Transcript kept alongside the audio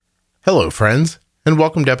Hello, friends, and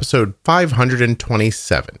welcome to episode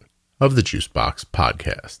 527 of the Juicebox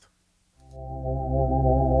Podcast.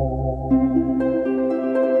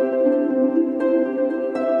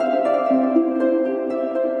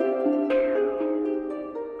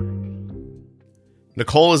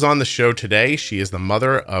 Nicole is on the show today. She is the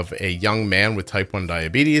mother of a young man with type 1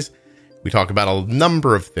 diabetes. We talk about a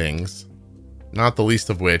number of things, not the least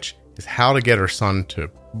of which is how to get her son to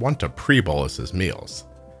want to pre-bolus his meals.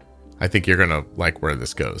 I think you're going to like where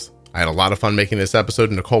this goes. I had a lot of fun making this episode.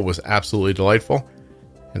 Nicole was absolutely delightful,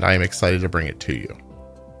 and I am excited to bring it to you.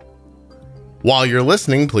 While you're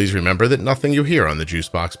listening, please remember that nothing you hear on the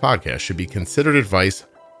Juicebox Podcast should be considered advice,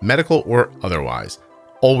 medical or otherwise.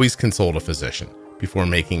 Always consult a physician before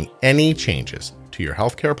making any changes to your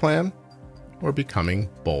healthcare plan or becoming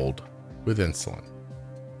bold with insulin.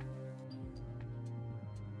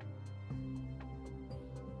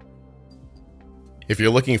 If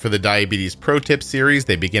you're looking for the Diabetes Pro Tip series,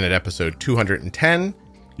 they begin at episode 210.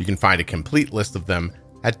 You can find a complete list of them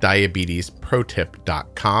at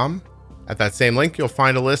diabetesprotip.com. At that same link, you'll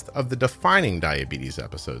find a list of the Defining Diabetes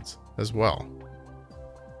episodes as well.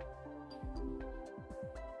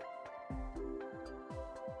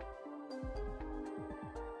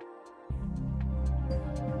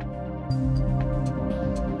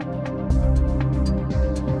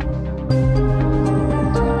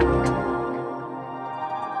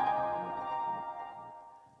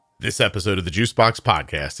 This episode of the Juicebox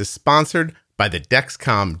Podcast is sponsored by the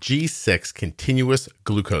Dexcom G6 Continuous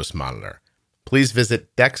Glucose Monitor. Please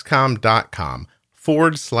visit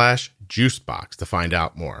dexcom.com/juicebox to find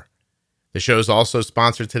out more. The show is also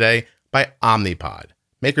sponsored today by Omnipod,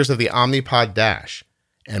 makers of the Omnipod Dash,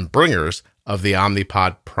 and bringers of the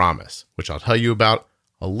Omnipod Promise, which I'll tell you about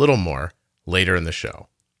a little more later in the show.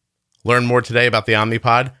 Learn more today about the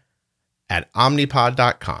Omnipod at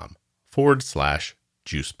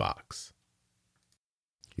omnipod.com/juicebox.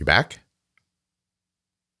 You back?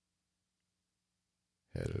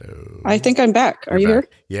 Hello. I think I'm back. Are you back.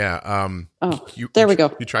 here? Yeah. There we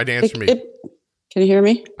go. You tried to answer me. Can you hear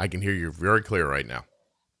me? I can hear you very clear right now.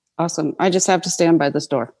 Awesome. I just have to stand by this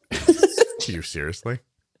door. You seriously?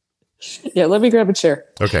 Yeah, let me grab a chair.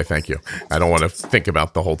 Okay, thank you. I don't want to think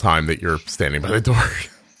about the whole time that you're standing by the door.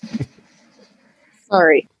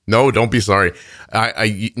 Sorry. No, don't be sorry.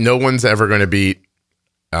 No one's ever going to beat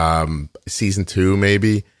season 2,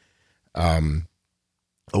 maybe.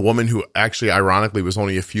 A woman who actually ironically was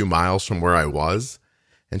only a few miles from where I was.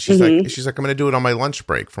 And she's like, I'm going to do it on my lunch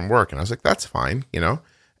break from work. And I was like, that's fine, you know?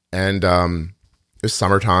 And, it was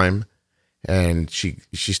summertime and she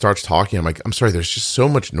starts talking. I'm like, I'm sorry, there's just so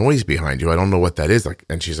much noise behind you. I don't know what that is. Like,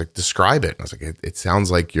 and she's like, describe it. And I was like, it sounds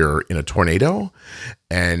like you're in a tornado.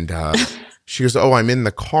 And, she goes, oh, I'm in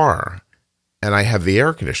the car and I have the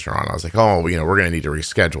air conditioner on. I was like, oh, you know, we're going to need to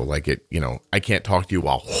reschedule. Like I can't talk to you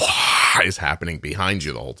while is happening behind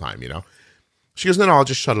you the whole time, you know? She goes, no, I'll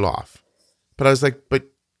just shut it off. But I was like, but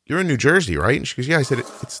you're in New Jersey, right? And she goes, yeah. I said,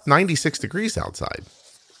 it's 96 degrees outside.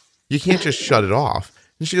 You can't just shut it off.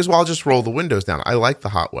 And she goes, well, I'll just roll the windows down. I like the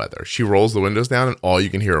hot weather. She rolls the windows down and all you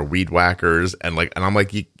can hear are weed whackers. And I'm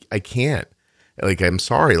like, I can't. Like, I'm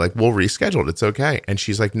sorry, like, we'll reschedule it. It's okay. And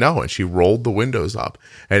she's like, no. And she rolled the windows up.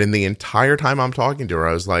 And in the entire time I'm talking to her,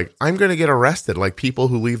 I was like, I'm going to get arrested like people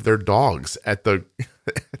who leave their dogs at the,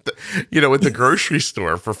 at the grocery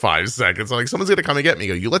store for 5 seconds. I'm like, someone's going to come and get me.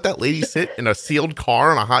 You let that lady sit in a sealed car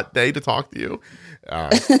on a hot day to talk to you?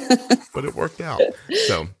 But it worked out.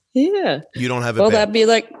 So. Yeah. You don't have Well, that'd be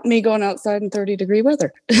like me going outside in 30-degree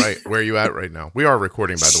weather. Right. Where are you at right now? We are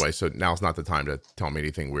recording, by the way, so now's not the time to tell me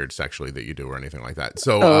anything weird sexually that you do or anything like that.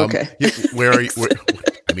 So, okay. Where are you?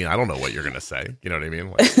 I mean, I don't know what you're going to say. You know what I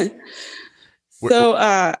mean? Like, so,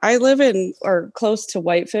 I live in or close to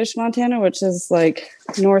Whitefish, Montana, which is like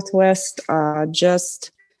northwest,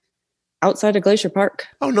 just outside of Glacier Park.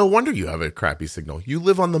 Oh, no wonder you have a crappy signal. You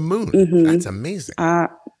live on the moon. Mm-hmm. That's amazing.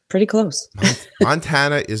 Pretty close.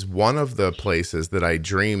 Montana is one of the places that I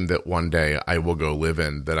dream that one day I will go live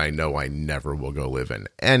in that I know I never will go live in.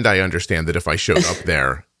 And I understand that if I showed up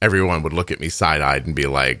there, everyone would look at me side-eyed and be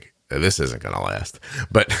like, this isn't going to last.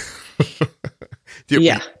 But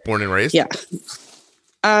you're born and raised? Yeah.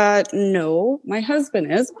 No, my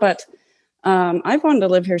husband is, but I've wanted to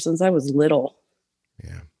live here since I was little.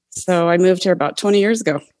 Yeah. So I moved here about 20 years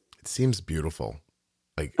ago. It seems beautiful.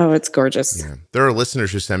 Like, oh, it's gorgeous. Yeah. There are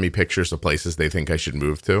listeners who send me pictures of places they think I should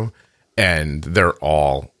move to, and they're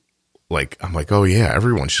all like, I'm like, oh yeah,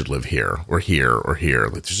 everyone should live here or here or here.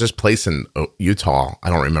 Like, there's this place in Utah. I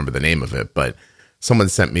don't remember the name of it, but someone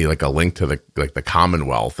sent me like a link to the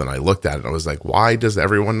Commonwealth, and I looked at it and I was like, why does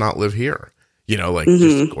everyone not live here? You know, like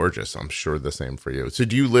just gorgeous. I'm sure the same for you. So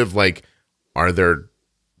do you live like, are there,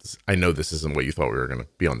 I know this isn't what you thought we were going to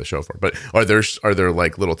be on the show for, but are there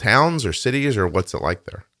like little towns or cities, or what's it like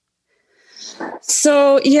there?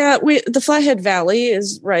 So yeah, the Flathead Valley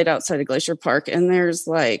is right outside of Glacier Park, and there's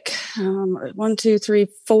like 1, 2, 3,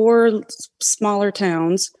 4 smaller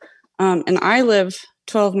towns, and I live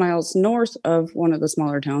 12 miles north of one of the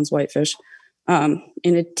smaller towns, Whitefish, in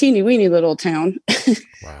a teeny weeny little town.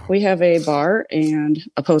 Wow. We have a bar and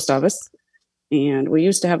a post office, and we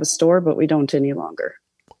used to have a store, but we don't any longer.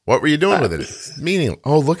 What were you doing with it? It's meaning.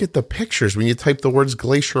 Oh, look at the pictures when you type the words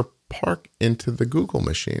Glacier Park into the Google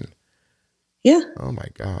machine. Yeah. Oh my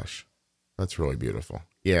gosh. That's really beautiful.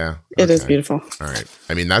 Yeah. It is beautiful. All right.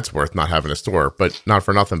 I mean, that's worth not having a store, but not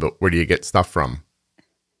for nothing. But where do you get stuff from?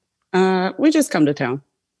 We just come to town.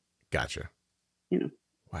 Gotcha. You know.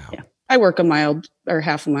 Wow. Yeah. I work a mile or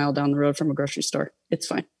half a mile down the road from a grocery store. It's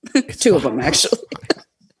fine. It's Two fine. of them, actually.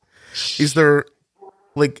 Is there,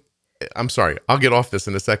 like, I'm sorry, I'll get off this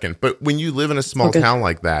in a second, but when you live in a small town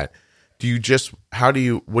like that,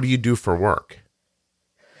 what do you do for work?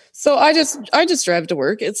 So I just drive to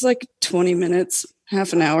work. It's like 20 minutes,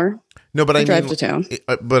 half an hour. No, but I drive mean, to town.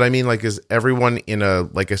 But I mean, like, is everyone in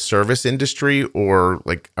a service industry, or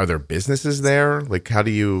like, are there businesses there? Like, how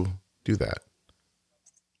do you do that?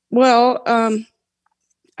 Well,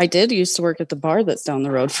 I did used to work at the bar that's down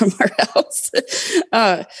the road from our house.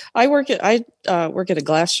 I work at a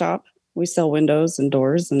glass shop. We sell windows and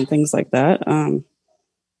doors and things like that. I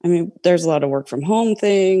mean, there's a lot of work from home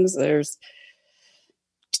things.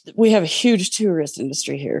 We have a huge tourist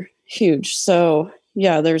industry here, huge. So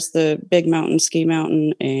yeah, there's the Big Mountain Ski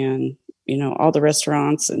Mountain, and all the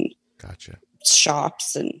restaurants and Gotcha.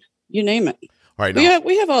 shops and you name it. All right,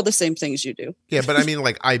 we have all the same things you do. Yeah, but I mean,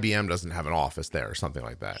 like, IBM doesn't have an office there or something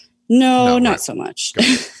like that. No, not so much.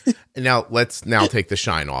 And now let's take the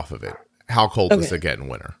shine off of it. How cold does it get in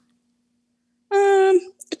winter?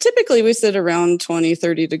 Typically we sit around 20,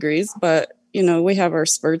 30 degrees, but we have our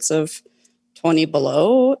spurts of 20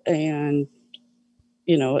 below, and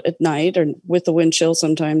at night or with the wind chill,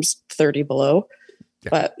 sometimes 30 below,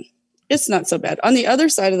 but it's not so bad. On the other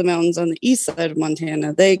side of the mountains, on the east side of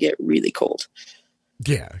Montana, they get really cold.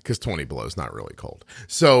 Yeah, because 20 below is not really cold.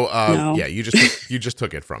 So, No. Yeah, you just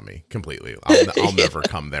took it from me completely. I'll never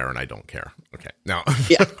come there, and I don't care. Okay, now,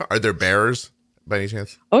 are there bears by any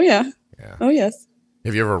chance? Oh yeah. Yeah. Oh yes.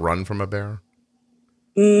 Have you ever run from a bear?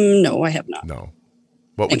 No, I have not. No.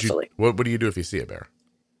 What do you do if you see a bear?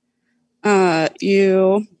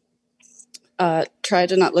 You try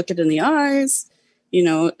to not look it in the eyes.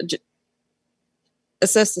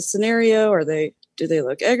 Assess the scenario. Do they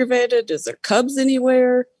look aggravated? Is there cubs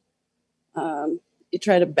anywhere? You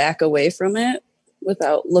try to back away from it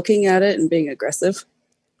without looking at it and being aggressive.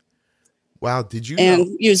 Wow, did you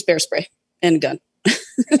use bear spray and a gun.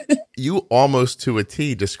 You almost to a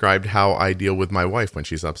T described how I deal with my wife when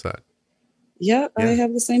she's upset. Yeah, I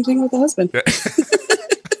have the same thing with the husband.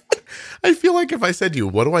 I feel like if I said to you,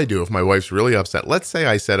 what do I do if my wife's really upset? Let's say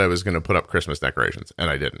I said I was going to put up Christmas decorations and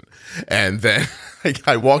I didn't. And then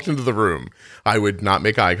I walked into the room. I would not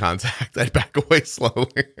make eye contact. I'd back away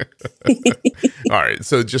slowly. All right.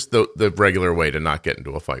 So just the regular way to not get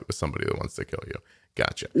into a fight with somebody that wants to kill you.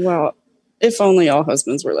 Gotcha. Well, if only all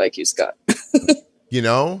husbands were like you, Scott.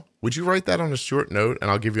 Would you write that on a short note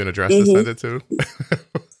and I'll give you an address to send it to?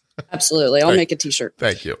 Absolutely. I'll make a t-shirt.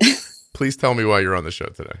 Thank you. Please tell me why you're on the show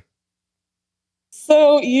today.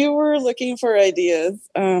 So you were looking for ideas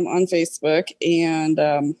on Facebook, and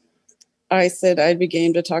I said I'd be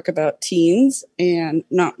game to talk about teens and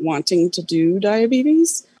not wanting to do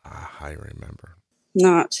diabetes. I remember.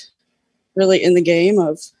 Not really in the game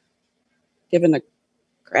of giving a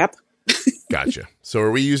crap. Gotcha. So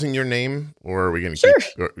are we using your name, or are we going to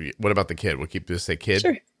keep, what about the kid? We'll keep this say kid?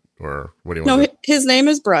 Sure. Or what do you want to do? His name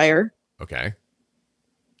is Briar. Okay.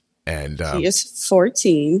 And he is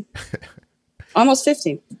 14. Almost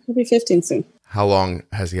 15. He'll be 15 soon. How long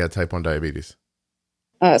has he had type 1 diabetes?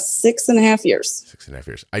 6.5 years. 6.5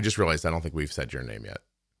 years. I just realized I don't think we've said your name yet.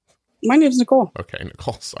 My name's Nicole. Okay,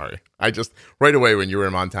 Nicole, sorry. I just, right away when you were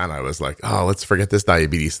in Montana, I was like, oh, let's forget this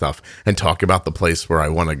diabetes stuff and talk about the place where I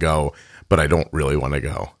want to go, but I don't really want to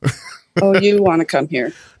go. Oh, you want to come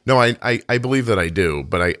here? No, I believe that I do,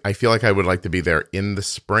 but I feel like I would like to be there in the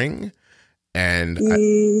spring. And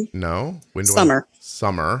no, when do summer.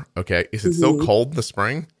 Summer. Okay. Is it still cold in the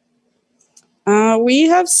spring? We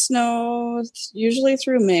have snow usually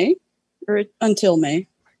through May or until May.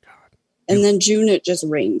 Oh my God. And then June, it just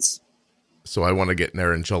rains. So I want to get in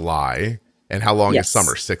there in July. And how long is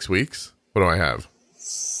summer? 6 weeks? What do I have?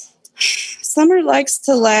 Summer likes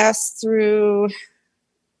to last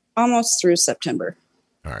almost through September.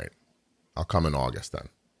 All right. I'll come in August then.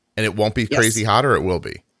 And it won't be crazy hot, or it will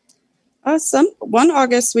be? One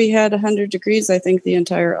August we had 100 degrees, I think, the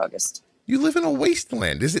entire August. You live in a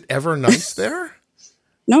wasteland. Is it ever nice there?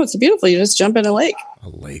 No, it's beautiful. You just jump in a lake. A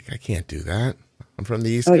lake? I can't do that. I'm from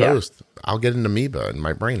the East Coast. Yeah. I'll get an amoeba in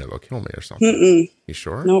my brain. It'll kill me or something. Mm-mm. You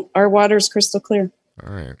sure? No, our water's crystal clear.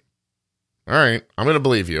 All right. I'm going to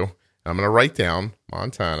believe you. I'm going to write down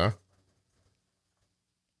Montana.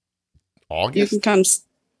 August? You can come.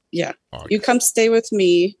 Yeah. August. You come stay with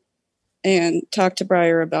me and talk to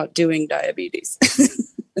Briar about doing diabetes.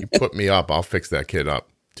 You put me up. I'll fix that kid up.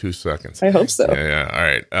 2 seconds. I hope so. Yeah. All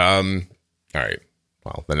right. All right.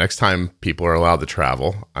 Well, the next time people are allowed to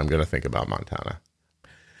travel, I'm going to think about Montana.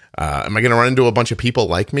 Am I going to run into a bunch of people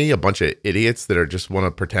like me, a bunch of idiots that are just want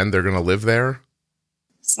to pretend they're going to live there?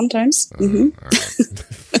 Sometimes. Mm-hmm. All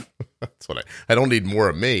right. That's what I don't need more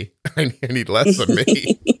of me. I need less of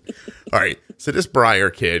me. All right. So this Briar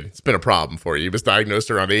kid, it's been a problem for you. He was diagnosed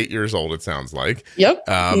around 8 years old, it sounds like. Yep.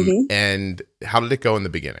 And how did it go in the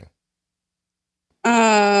beginning?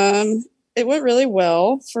 It went really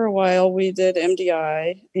well. For a while, we did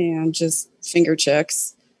MDI and just finger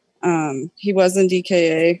checks. He was in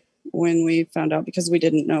DKA when we found out because we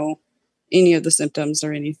didn't know any of the symptoms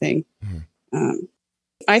or anything. Mm-hmm.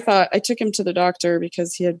 I took him to the doctor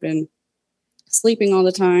because he had been sleeping all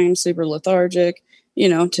the time, super lethargic,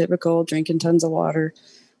 typical, drinking tons of water,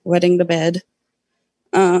 wetting the bed.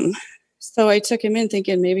 So I took him in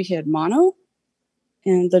thinking maybe he had mono.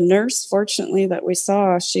 And the nurse, fortunately, that we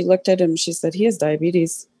saw, she looked at him. She said, he has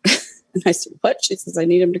diabetes. And I said, what? She says, I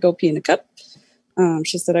need him to go pee in a cup.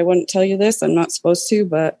 She said, I wouldn't tell you this. I'm not supposed to,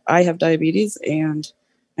 but I have diabetes. And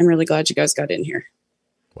I'm really glad you guys got in here.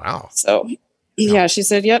 Wow. So, yeah, she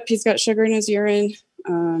said, yep, he's got sugar in his urine.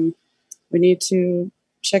 We need to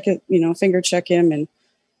check it, finger check him. And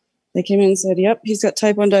they came in and said, yep, he's got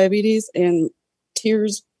type 1 diabetes. And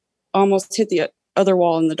tears almost hit the other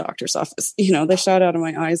wall in the doctor's office. They shot out of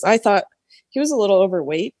my eyes. I thought he was a little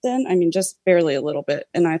overweight then. I mean, just barely a little bit.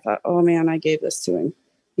 And I thought, oh man, I gave this to him,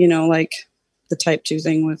 like the type 2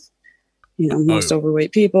 thing with, most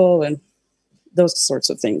overweight people and those sorts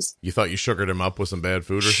of things. You thought you sugared him up with some bad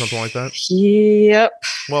food or something like that? Yep.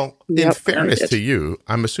 Well, in fairness to you,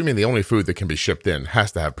 I'm assuming the only food that can be shipped in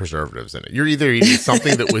has to have preservatives in it. You're either eating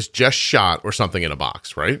something that was just shot or something in a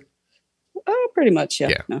box, right? Oh, pretty much,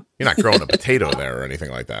 yeah. No. You're not growing a potato there or anything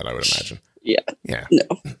like that, I would imagine. Yeah.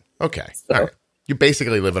 No. Okay. So. All right. You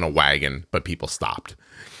basically live in a wagon, but people stopped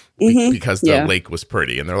because the lake was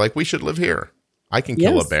pretty. And they're like, we should live here. I can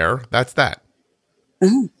kill a bear. That's that.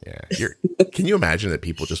 Uh-huh. Yeah. Can you imagine that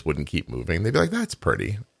people just wouldn't keep moving? They'd be like, that's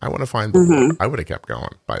pretty. I want to find the war. I would have kept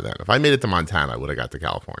going by then. If I made it to Montana, I would have got to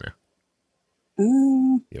California.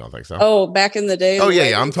 You don't think so? Oh, back in the day. Oh,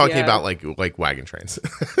 yeah. I'm talking about like wagon trains.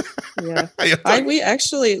 Yeah. We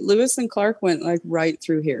actually, Lewis and Clark went like right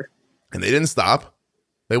through here. And they didn't stop.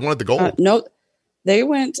 They wanted the gold. No, they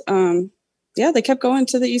went, they kept going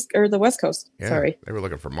to the east or the west coast. Yeah, sorry. They were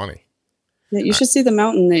looking for money. Yeah, you should see the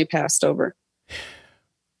mountain they passed over.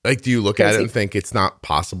 Like, do you look at it and think it's not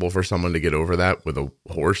possible for someone to get over that with a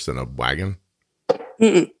horse and a wagon?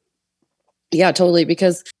 Mm-mm. Yeah, totally.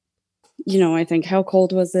 Because, I think how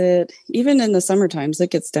cold was it? Even in the summer times, it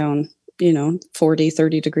gets down, 40,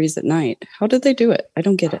 30 degrees at night. How did they do it? I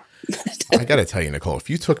don't get it. I got to tell you, Nicole, if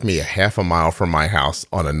you took me a half a mile from my house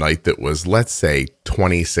on a night that was, let's say,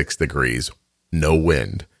 26 degrees, no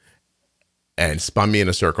wind, and spun me in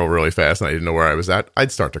a circle really fast and I didn't know where I was at,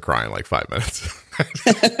 I'd start to cry in like 5 minutes.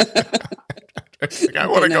 Like, I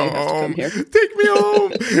want to go home. Take me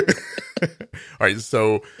home. All right.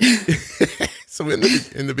 So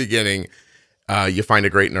in the beginning, you find a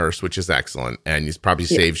great nurse, which is excellent. And he probably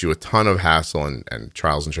saves you a ton of hassle and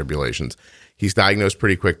trials and tribulations. He's diagnosed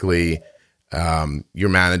pretty quickly. You're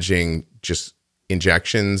managing just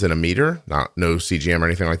injections and a meter, no CGM or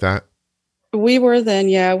anything like that. We were then,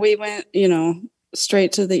 we went,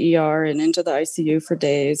 straight to the ER and into the ICU for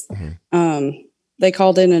days. Mm-hmm. They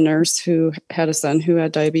called in a nurse who had a son who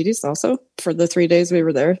had diabetes also for the 3 days we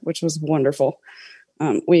were there, which was wonderful.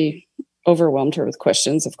 We overwhelmed her with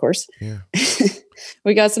questions, of course. Yeah.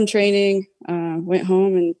 We got some training, went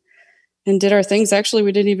home and did our things. Actually,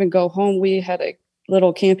 we didn't even go home. We had a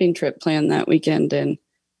little camping trip planned that weekend, and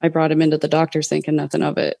I brought him into the doctor's thinking nothing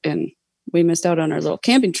of it. And we missed out on our little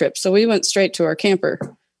camping trip. So we went straight to our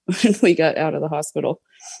camper when we got out of the hospital.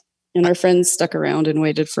 And our friends stuck around and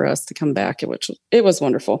waited for us to come back, which it was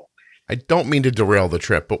wonderful. I don't mean to derail the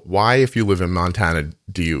trip, but why, if you live in Montana,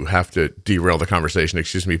 do you have to derail the conversation?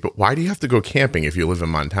 Excuse me, but why do you have to go camping if you live in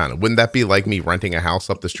Montana? Wouldn't that be like me renting a house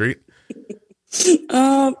up the street?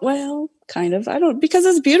 Well, kind of. I don't, because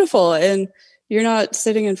it's beautiful and you're not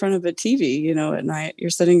sitting in front of a TV, at night. You're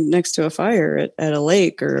sitting next to a fire at a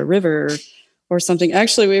lake or a river or something.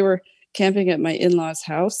 Actually, we were camping at my in-laws'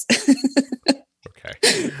 house.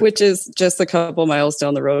 Okay. Which is just a couple miles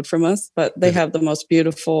down the road from us, but they have the most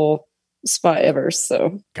beautiful spot ever.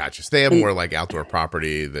 So gotcha. So they have more like outdoor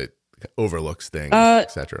property that overlooks things,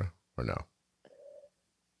 etc. Or no?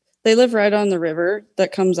 They live right on the river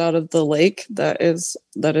that comes out of the lake. That is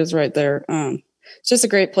right there. It's just a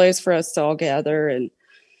great place for us to all gather, and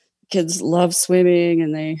kids love swimming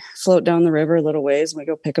and they float down the river a little ways and we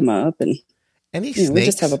go pick them up, and any snakes? We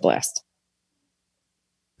just have a blast.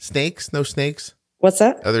 Snakes? No snakes? What's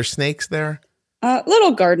that? Are there snakes there?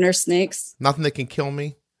 Little gardener snakes. Nothing that can kill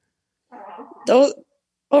me? Those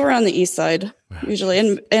over on the east side, usually,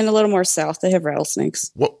 and a little more south, they have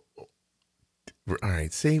rattlesnakes. What? All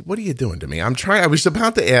right. See, what are you doing to me? I was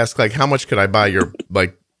about to ask, like, how much could I buy your,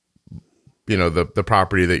 like, the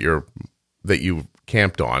property that you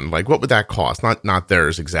camped on? Like, what would that cost? Not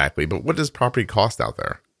theirs exactly, but what does property cost out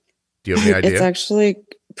there? Do you have any idea? It's actually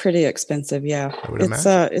pretty expensive. Yeah,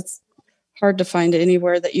 it's hard to find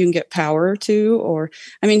anywhere that you can get power to, or,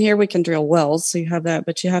 I mean, here we can drill wells, so you have that,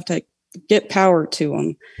 but you have to get power to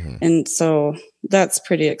them. And so that's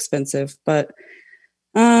pretty expensive. But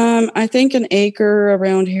I think an acre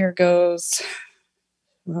around here goes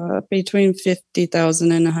between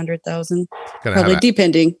 50,000 and 100,000, probably,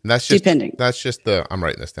 depending. Depending. That's just I'm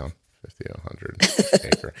writing this down. 50, 100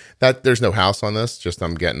 acre. That there's no house on this. Just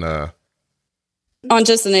I'm getting on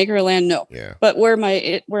just an acre of land. No. Yeah. But where my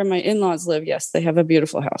in-laws live, yes, they have a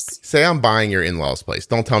beautiful house. Say I'm buying your in-laws' place.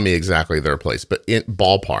 Don't tell me exactly their place, but in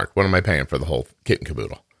ballpark, what am I paying for the whole kit and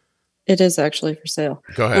caboodle? It is actually for sale.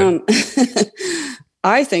 Go ahead.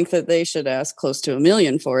 I think that they should ask close to $1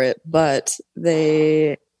 million for it, but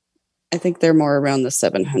I think they're more around the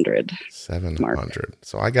 700 mark.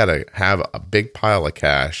 So I got to have a big pile of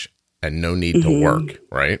cash and no need to work,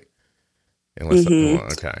 right? Unless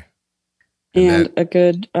okay. And a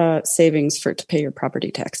good savings to pay your property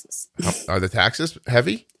taxes. Are the taxes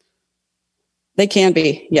heavy? They can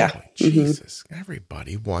be, yeah. Oh, Jesus,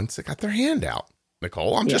 everybody they got their hand out.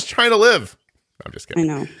 Nicole, I'm just trying to live. I'm just kidding.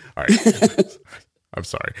 I know. All right. I'm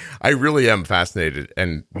sorry. I really am fascinated.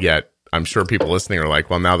 And yet I'm sure people listening are like,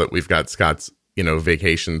 well, now that we've got Scott's,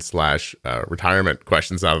 vacation / retirement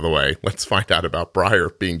questions out of the way, let's find out about Briar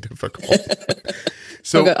being difficult.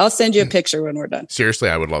 So okay, I'll send you a picture when we're done. Seriously,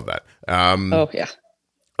 I would love that. Oh, yeah.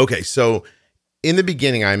 Okay. So in the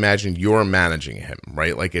beginning, I imagine you're managing him,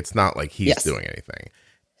 right? Like, it's not like he's doing anything.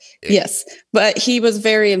 Yes. But he was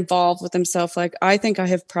very involved with himself. Like, I think I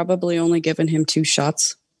have probably only given him 2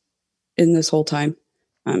 shots in this whole time.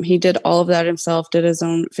 He did all of that himself, did his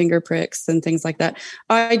own finger pricks and things like that.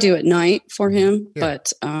 I do at night for him,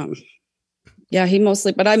 but he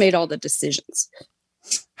mostly, but I made all the decisions.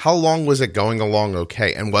 How long was it going along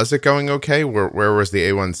okay? And was it going okay? Where was the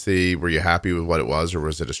A1C? Were you happy with what it was, or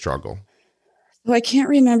was it a struggle? Well, I can't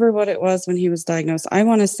remember what it was when he was diagnosed. I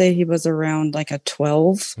want to say he was around like a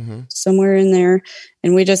 12, somewhere in there.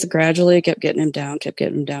 And we just gradually kept getting him down, kept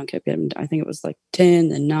getting him down. I think it was like 10,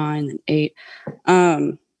 then 9, then 8.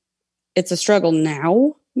 It's a struggle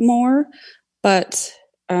now more, but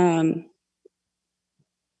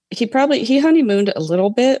he honeymooned a little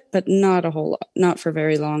bit, but not a whole lot, not for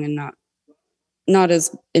very long, and not as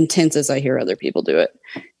intense as I hear other people do it,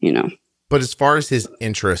 But as far as his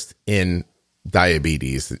interest in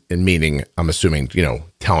diabetes, and meaning, I'm assuming,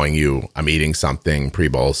 telling you I'm eating something,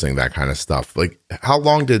 pre-bolusing, that kind of stuff. Like, how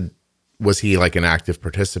long was he like an active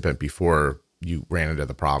participant before you ran into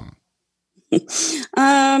the problem? He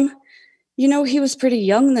was pretty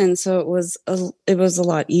young then, so it was a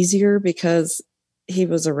lot easier because he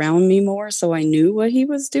was around me more, so I knew what he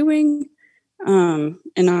was doing. And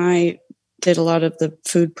I did a lot of the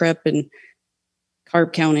food prep and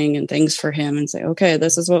carb counting and things for him, and say, okay,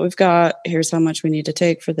 this is what we've got. Here's how much we need to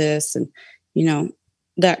take for this. And,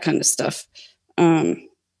 that kind of stuff.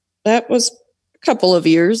 That was a couple of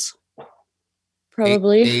years,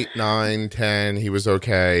 probably 8, 9, 10. He was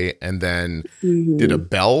okay. And then did a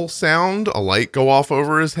bell sound, a light go off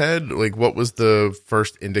over his head? Like, what was the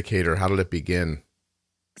first indicator? How did it begin?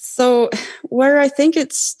 So where I think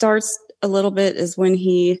it starts a little bit is when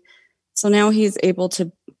now he's able to,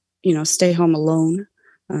 stay home alone.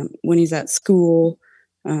 When he's at school,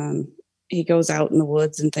 he goes out in the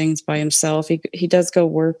woods and things by himself. He does go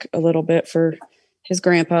work a little bit for his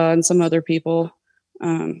grandpa and some other people.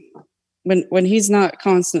 when he's not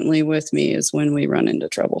constantly with me is when we run into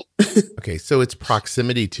trouble. Okay, so it's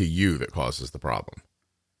proximity to you that causes the problem.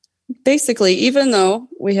 Basically, even though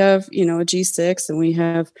we have, a G6 and we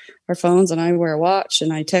have our phones and I wear a watch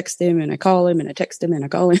and I text him and I call him and I text him and I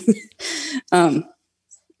call him.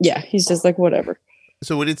 Yeah, he's just like, whatever.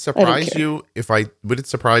 So would it surprise you if I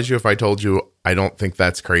told you I don't think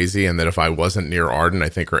that's crazy, and that if I wasn't near Arden, I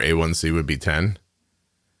think her A1C would be 10?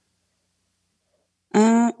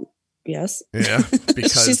 Yes. Yeah,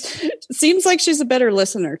 because seems like she's a better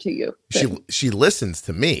listener to you. She listens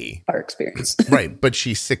to me. Our experience. Right, but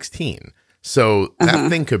she's 16. So that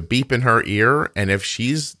thing could beep in her ear, and if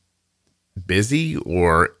she's busy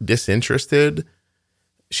or disinterested,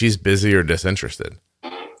 she's busy or disinterested.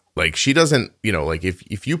 Like, she doesn't, like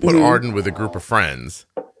if you put Arden with a group of friends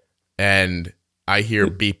and I hear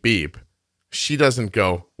beep beep, she doesn't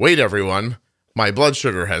go, "Wait, everyone, my blood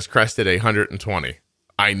sugar has crested 120.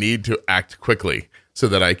 I need to act quickly so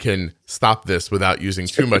that I can stop this without using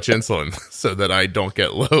too much insulin so that I don't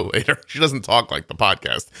get low later." She doesn't talk like the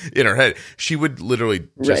podcast in her head. She would literally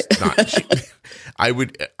just not.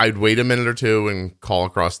 I'd wait a minute or two and call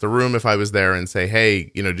across the room if I was there and say,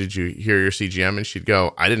 "Hey, did you hear your CGM?" And she'd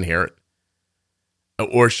go, "I didn't hear it."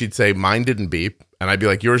 Or she'd say, "Mine didn't beep." And I'd be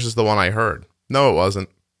like, "Yours is the one I heard." "No, it wasn't."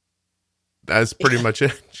 That's pretty much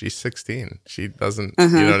it. She's 16. She doesn't, you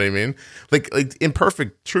know what I mean? Like in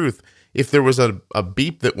perfect truth, if there was a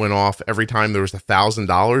beep that went off every time there was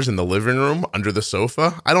 $1,000 in the living room under the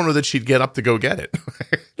sofa, I don't know that she'd get up to go get it.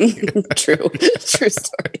 True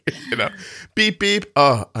story. Beep, beep.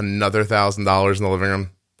 Oh, another $1,000 in the living room.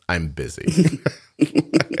 I'm busy.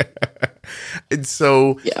 And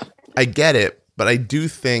so I get it, but I do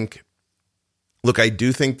think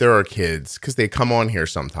there are kids, because they come on here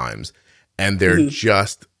sometimes, and they're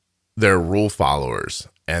rule followers,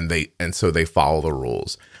 and so they follow the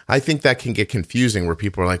rules. I think that can get confusing, where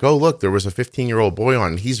people are like, "Oh, look, there was a 15-year-old boy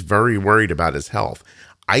on, and he's very worried about his health."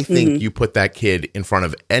 I think you put that kid in front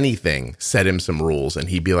of anything, set him some rules, and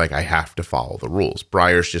he'd be like, "I have to follow the rules."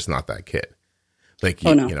 Briar's just not that kid. Like,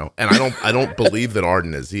 and I don't believe that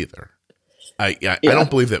Arden is either. I don't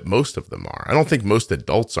believe that most of them are. I don't think most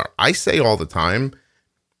adults are. I say all the time,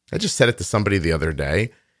 I just said it to somebody the other day,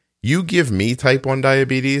 you give me type 1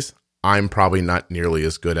 diabetes, I'm probably not nearly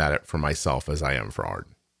as good at it for myself as I am for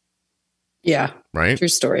Arden. Yeah. Right? True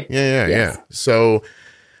story. Yeah. So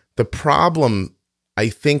the problem I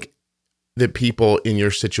think that people in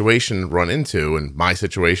your situation run into, and my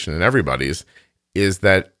situation and everybody's, is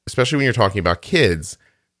that, especially when you're talking about kids,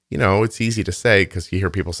 it's easy to say because you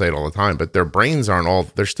hear people say it all the time, but their brains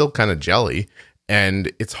they're still kind of jelly.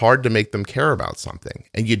 And it's hard to make them care about something.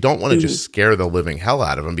 And you don't want to just scare the living hell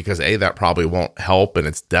out of them, because A, that probably won't help. And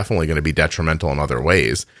it's definitely going to be detrimental in other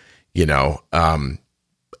ways. Would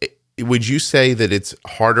you say that it's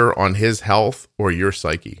harder on his health or your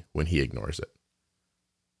psyche when he ignores it?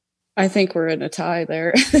 I think we're in a tie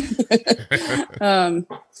there. I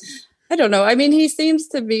don't know. I mean, he seems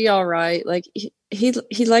to be all right. Like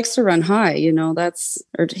he likes to run high,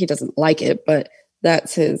 or he doesn't like it, but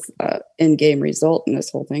that's his in-game result in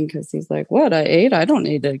this whole thing, because he's like, "What? I ate? I don't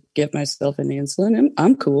need to give myself any insulin.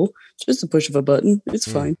 I'm cool. It's just a push of a button.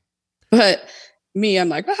 It's fine." But me, I'm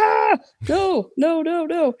like, no.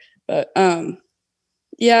 But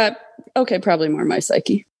yeah, okay, probably more my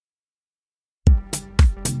psyche.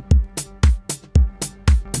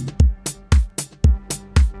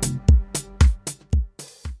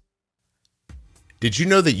 Did you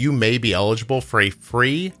know that you may be eligible for a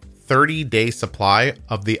free 30-day supply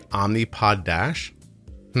of the Omnipod Dash?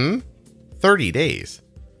 30 days.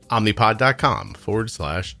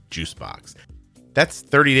 Omnipod.com/juicebox. That's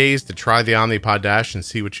 30 days to try the Omnipod Dash and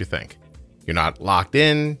see what you think. You're not locked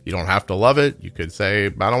in. You don't have to love it. You could say, "I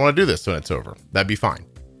don't want to do this when it's over." That'd be fine.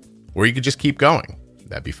 Or you could just keep going.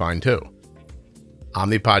 That'd be fine too.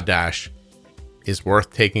 Omnipod Dash is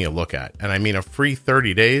worth taking a look at. And I mean, a free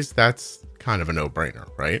 30 days, that's kind of a no-brainer,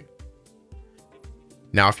 right?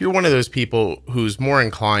 Now, if you're one of those people who's more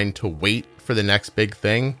inclined to wait for the next big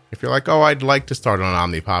thing, if you're like, "Oh, I'd like to start on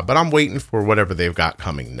Omnipod, but I'm waiting for whatever they've got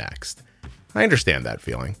coming next," I understand that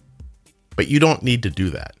feeling. But you don't need to do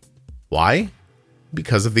that. Why?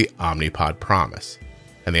 Because of the Omnipod Promise.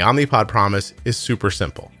 And the Omnipod Promise is super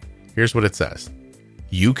simple. Here's what it says.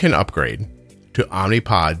 You can upgrade to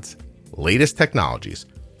Omnipod's latest technologies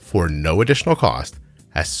for no additional cost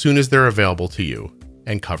as soon as they're available to you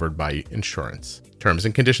and covered by insurance. Terms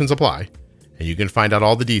and conditions apply, and you can find out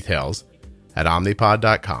all the details at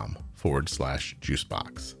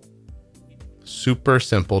omnipod.com/juicebox. Super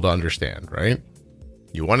simple to understand, right?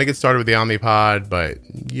 You want to get started with the Omnipod, but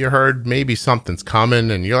you heard maybe something's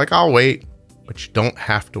coming and you're like, I'll wait. But you don't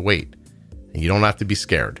have to wait. And you don't have to be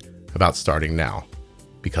scared about starting now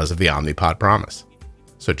because of the Omnipod promise.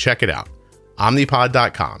 So check it out.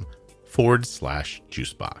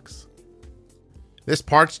 Omnipod.com/juicebox. This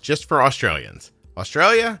part's just for Australians.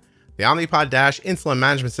 Australia, the Omnipod Dash insulin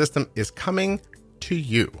management system is coming to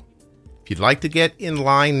you. If you'd like to get in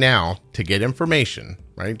line now to get information,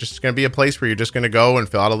 right? Just going to be a place where you're just going to go and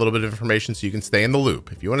fill out a little bit of information so you can stay in the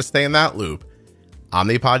loop. If you want to stay in that loop,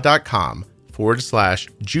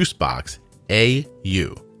 omnipod.com/juiceboxau/juiceboxau.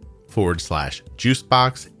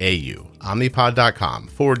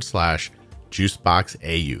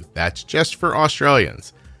 omnipod.com/juiceboxau. That's just for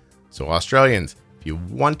Australians. So Australians, if you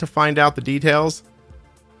want to find out the details,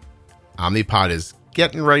 Omnipod is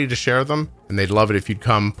getting ready to share them, and they'd love it if you'd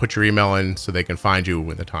come put your email in so they can find you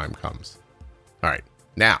when the time comes. All right,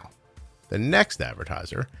 now, the next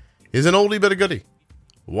advertiser is an oldie but a goodie.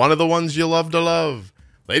 One of the ones you love to love.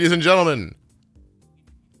 Ladies and gentlemen,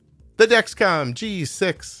 the Dexcom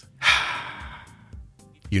G6.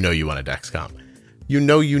 You know you want a Dexcom. You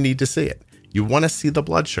know you need to see it. You want to see the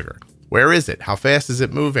blood sugar. Where is it? How fast is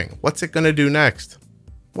it moving? What's it going to do next?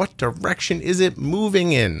 What direction is it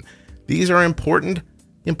moving in? These are important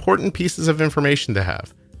pieces of information to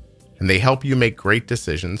have. And they help you make great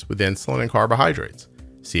decisions with insulin and carbohydrates.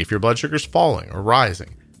 See if your blood sugar is falling or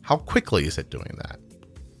rising. How quickly is it doing that?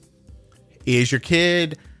 Is your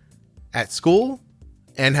kid at school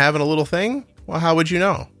and having a little thing? Well, how would you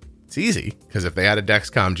know? It's easy, because if they had a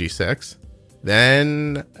Dexcom G6,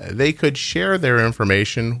 then they could share their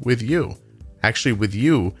information with you. Actually, with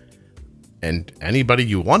you and anybody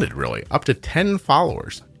you wanted, really. Up to 10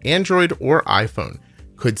 followers, Android or iPhone,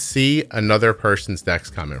 could see another person's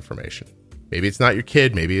Dexcom information. Maybe it's not your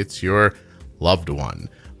kid. Maybe it's your loved one,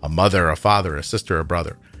 a mother, a father, a sister, a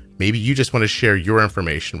brother. Maybe you just want to share your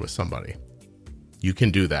information with somebody. You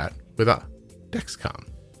can do that with a Dexcom.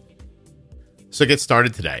 So get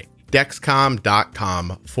started today.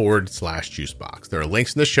 Dexcom.com/juicebox. There are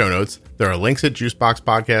links in the show notes. There are links at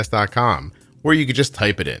juiceboxpodcast.com where you could just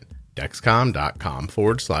type it in.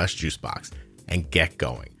 Dexcom.com/juicebox and get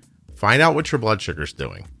going. Find out what your blood sugar's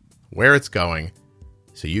doing, where it's going,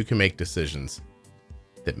 so you can make decisions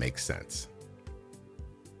that make sense.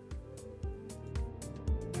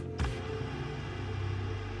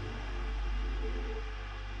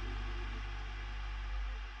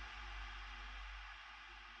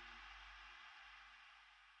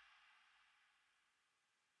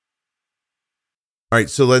 All right,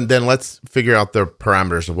 so then let's figure out the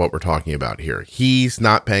parameters of what we're talking about here. He's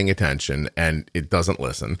not paying attention and it doesn't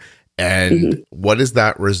listen. And what is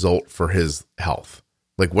that result for his health?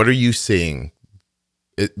 Like, what are you seeing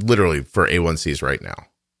literally for A1Cs right now?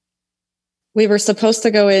 We were supposed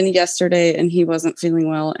to go in yesterday and he wasn't feeling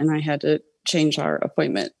well and I had to change our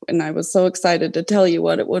appointment. And I was so excited to tell you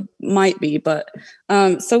what it might be. But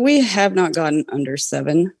so we have not gotten under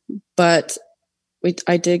 7, but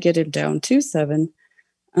I did get him down to 7.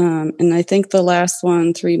 And I think the last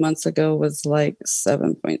one 3 months ago was like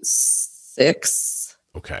 7.6.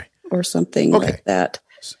 Okay. Or something like that.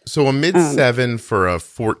 So a mid-7 for a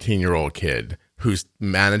 14-year-old kid who's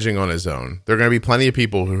managing on his own. There are going to be plenty of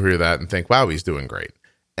people who hear that and think, wow, he's doing great.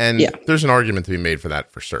 And there's an argument to be made for that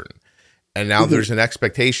for certain. And now there's an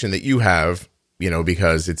expectation that you have,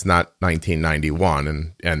 because it's not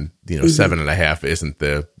 1991 and 7.5 isn't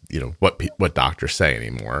the, what doctors say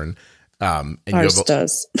anymore. And ours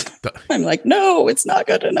does. I'm like, no, it's not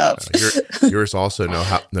good enough. Yours also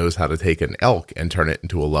knows how to take an elk and turn it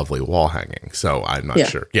into a lovely wall hanging. So I'm not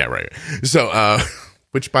sure. Yeah, right. So,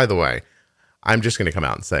 which by the way, I'm just going to come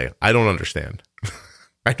out and say, I don't understand.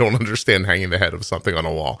 I don't understand hanging the head of something on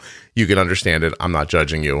a wall. You can understand it. I'm not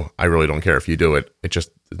judging you. I really don't care if you do it. It's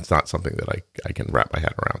not something that I can wrap my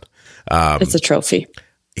head around. It's a trophy.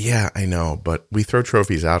 Yeah, I know, but we throw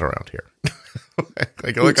trophies out around here. Look,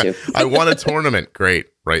 I won a tournament. Great,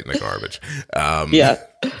 right in the garbage.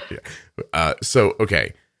 So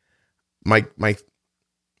okay, my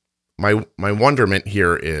wonderment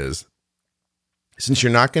here is, since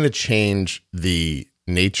you're not going to change the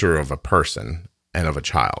nature of a person and of a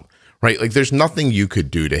child, right? Like, there's nothing you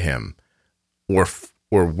could do to him or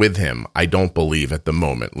with him, I don't believe at the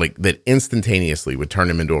moment, like, that instantaneously would turn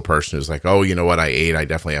him into a person who's like, oh, you know what, I ate, I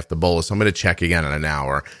definitely have to bolus, I'm going to check again in an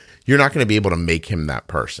hour. You're not going to be able to make him that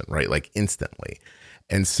person, right? Like, instantly.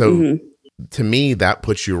 And so to me, that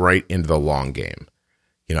puts you right into the long game,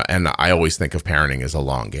 and I always think of parenting as a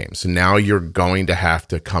long game. So now you're going to have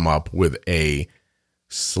to come up with a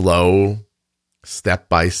slow,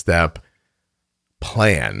 step-by-step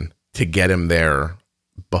plan to get him there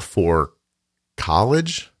before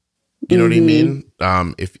college. You know what I mean?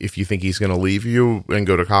 If you think he's going to leave you and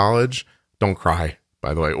go to college, don't cry,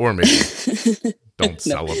 by the way, or maybe don't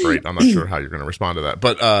celebrate. I'm not sure how you're going to respond to that,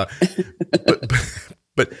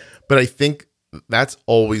 but I think that's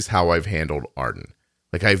always how I've handled Arden.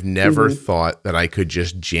 Like, I've never thought that I could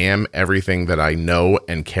just jam everything that I know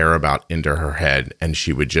and care about into her head and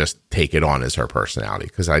she would just take it on as her personality,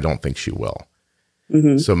 because I don't think she will.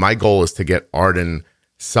 So my goal is to get Arden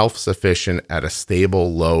self-sufficient at a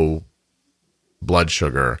stable, low blood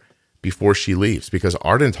sugar before she leaves, because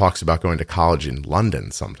Arden talks about going to college in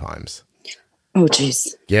London sometimes. Oh,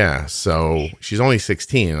 geez. Yeah. So she's only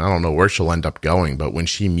 16. I don't know where she'll end up going, but when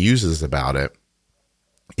she muses about it,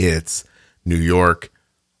 it's New York,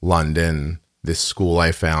 London, this school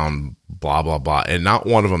I found, blah, blah, blah. And not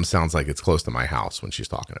one of them sounds like it's close to my house when she's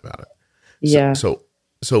talking about it. Yeah.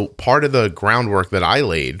 So part of the groundwork that I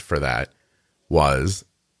laid for that was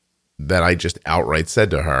that I just outright said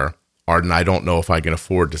to her, Arden, I don't know if I can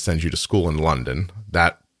afford to send you to school in London.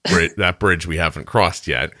 That bridge we haven't crossed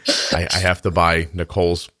yet. I have to buy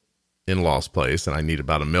Nicole's in-laws place, and I need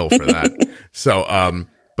about $1 million for that. So,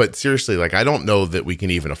 but seriously, like, I don't know that we can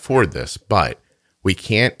even afford this, but we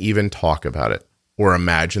can't even talk about it or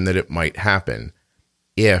imagine that it might happen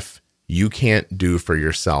if you can't do for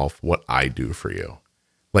yourself what I do for you.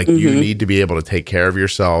 Like, you need to be able to take care of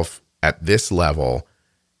yourself at this level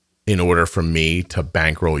in order for me to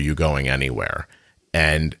bankroll you going anywhere.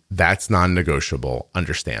 And that's non-negotiable.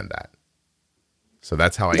 Understand that. So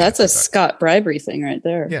that's how I. That's a Scott bribery thing right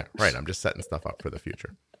there. Yeah, right. I'm just setting stuff up for the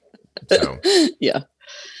future. So yeah,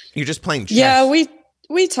 you're just playing chess. Yeah,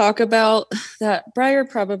 we talk about that. Briar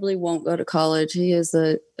probably won't go to college. He is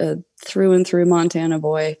a through and through Montana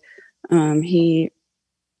boy.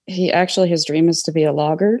 He actually, his dream is to be a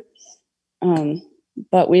logger.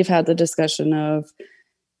 But we've had the discussion of,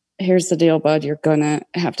 here's the deal, bud. You're gonna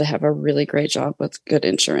have to have a really great job with good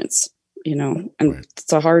insurance, and right.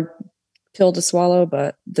 It's a hard pill to swallow,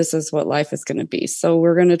 but this is what life is going to be. So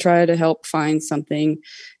we're going to try to help find something,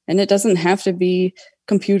 and it doesn't have to be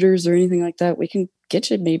computers or anything like that. We can get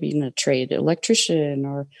you maybe in a trade, electrician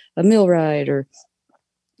or a millwright, or,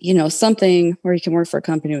 something where you can work for a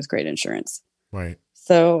company with great insurance. Right.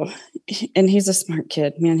 So, and he's a smart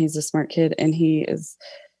kid, man. He's a smart kid, and he is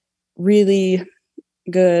really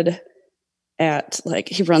good at, like,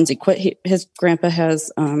 he runs his grandpa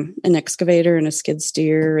has an excavator and a skid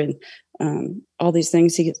steer and all these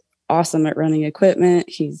things. He's awesome at running equipment.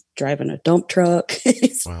 He's driving a dump truck.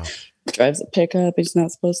 Wow. Drives a pickup. He's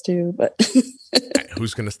not supposed to, but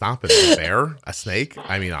who's going to stop him? A bear? A snake?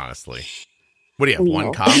 I mean, honestly, what do you have? No.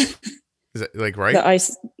 One cop? Is it like right?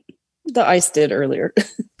 The ice did earlier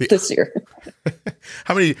this year.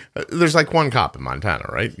 How many? There's like one cop in Montana,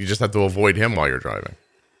 right? You just have to avoid him while you're driving.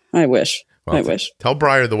 I wish. Well, I wish. Tell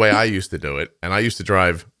Briar the way I used to do it, and I used to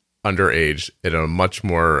drive underage in a much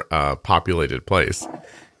more populated place.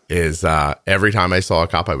 Is every time I saw a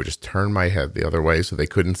cop, I would just turn my head the other way so they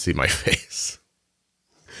couldn't see my face.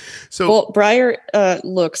 So, well, Briar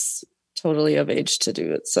looks totally of age to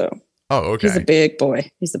do it. So, okay, he's a big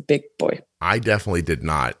boy. He's a big boy. I definitely did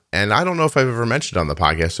not, and I don't know if I've ever mentioned on the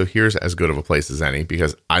podcast. So here's as good of a place as any,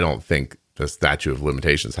 because I don't think the statute of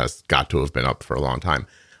limitations has got to have been up for a long time.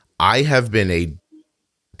 I have been a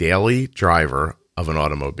daily driver of an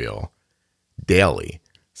automobile daily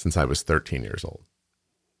since I was 13 years old.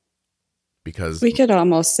 Because we could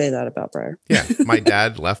almost say that about Briar. Yeah. My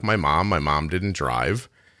dad left my mom. My mom didn't drive.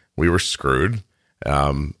 We were screwed.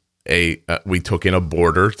 We took in a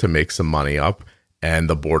boarder to make some money up, and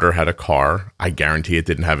the boarder had a car. I guarantee it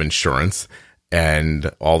didn't have insurance.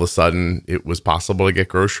 And all of a sudden it was possible to get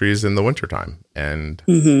groceries in the wintertime. And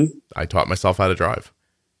I taught myself how to drive.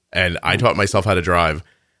 And I taught myself how to drive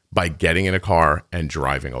by getting in a car and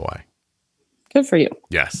driving away. Good for you.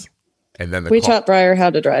 Yes. And then we taught Briar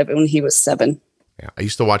how to drive when he was 7. Yeah. I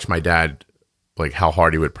used to watch my dad, like, how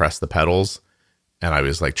hard he would press the pedals. And I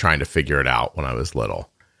was like trying to figure it out when I was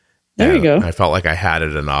little. There you go. I felt like I had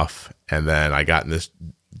it enough. And then I got in this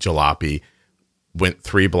jalopy, went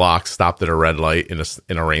 3 blocks, stopped at a red light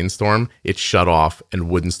in a rainstorm. It shut off and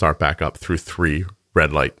wouldn't start back up through 3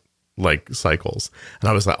 red light cycles. And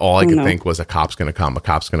I was like, all I could think was, a cop's going to come. A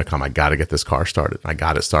cop's going to come. I got to get this car started. I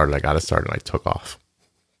got it started. And I took off.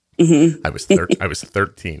 I was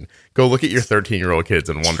 13. Go look at your 13-year-old kids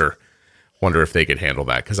and wonder if they could handle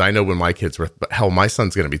that. Because I know when my kids were, my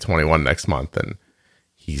son's going to be 21 next month, and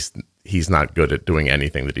he's not good at doing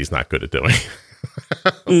anything that he's not good at doing.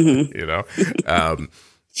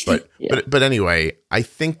 But anyway, I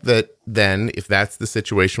think that then if that's the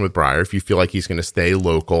situation with Briar, if you feel like he's going to stay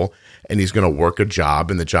local and he's going to work a job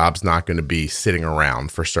and the job's not going to be sitting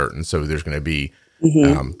around for certain, so there's going to be,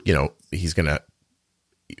 he's going to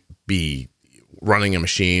be running a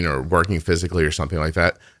machine or working physically or something like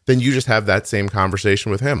that, then you just have that same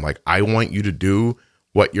conversation with him. Like, I want you to do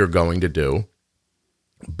what you're going to do,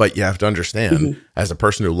 but you have to understand, as a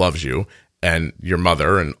person who loves you and your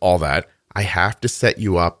mother and all that, I have to set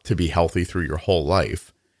you up to be healthy through your whole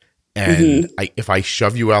life. And if I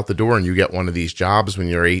shove you out the door and you get one of these jobs when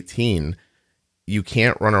you're 18, you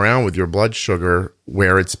can't run around with your blood sugar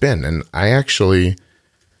where it's been. And I actually,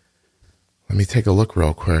 let me take a look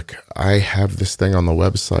real quick. I have this thing on the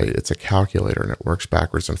website. It's a calculator and it works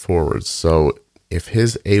backwards and forwards. So if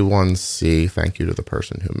his A1C, thank you to the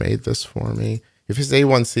person who made this for me, if his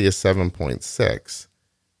A1C is 7.6,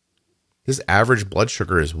 his average blood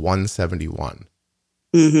sugar is 171.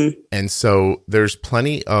 And so there's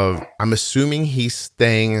plenty of, I'm assuming he's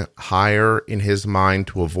staying higher in his mind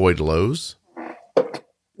to avoid lows.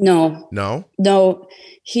 No.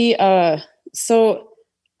 He, so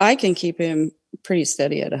I can keep him pretty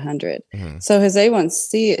steady at 100. So his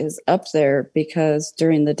A1C is up there because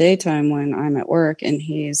during the daytime when I'm at work and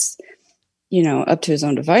he's, up to his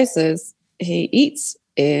own devices, he eats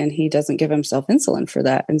and he doesn't give himself insulin for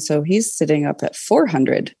that. And so he's sitting up at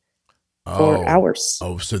 400 for hours.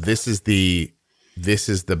 Oh, so this is the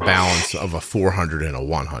balance of a 400 and a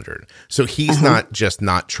 100. So he's not just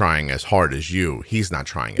not trying as hard as you. He's not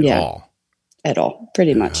trying at all. At all,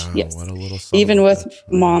 pretty much. Yes. What a little even with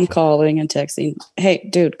mom calling and texting, hey,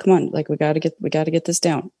 dude, come on. Like, we got to get this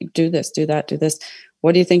down. Do this, do that, do this.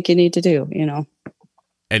 What do you think you need to do?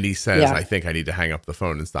 And he says, I think I need to hang up the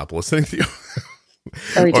phone and stop listening to you.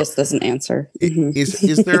 Or he just doesn't answer.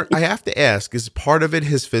 Is there, I have to ask, is part of it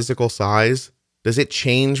his physical size? Does it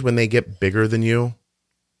change when they get bigger than you?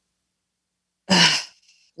 A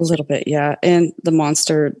little bit, yeah. And the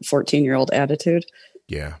monster 14-year-old attitude.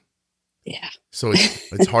 Yeah. Yeah. So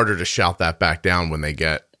it's harder to shout that back down when they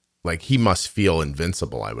get, like, he must feel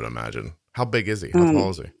invincible, I would imagine. How big is he? How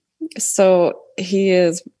tall is he? So he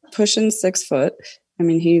is pushing 6 foot. I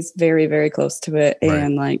mean, he's very, very close to it,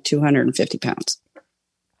 and like 250 pounds.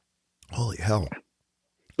 Holy hell.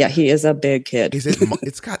 Yeah, he is a big kid. Is it,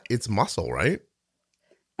 it's muscle, right?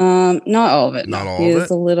 Not all of it. Not all he of is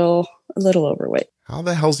a little overweight. How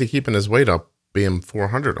the hell's he keeping his weight up being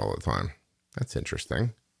 400 all the time? That's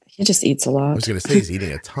interesting. He just eats a lot. I was going to say he's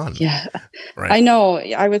eating a ton. Yeah. Right. I know.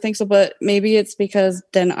 I would think so, but maybe it's because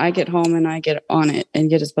then I get home and I get on it and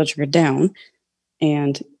get his blood sugar down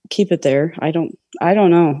and keep it there. I don't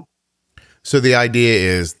know. So the idea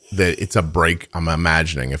is that it's a break. I'm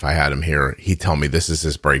imagining if I had him here, he'd tell me this is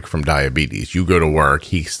his break from diabetes. You go to work,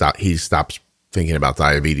 he stops thinking about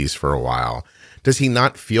diabetes for a while. Does he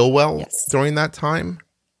not feel well during that time?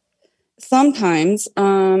 Sometimes.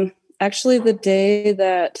 Actually, the day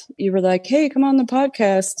that you were like, hey, come on the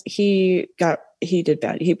podcast, he did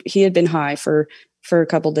bad. He had been high for a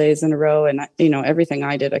couple days in a row. And, everything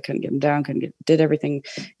I did, I couldn't get him down, did everything.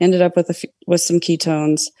 Ended up with some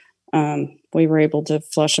ketones. We were able to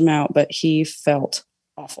flush him out, but he felt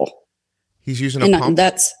awful. He's using a pump?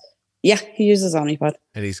 He uses Omnipod.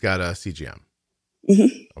 And he's got a CGM.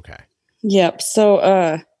 Okay. Yep.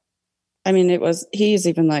 So, he's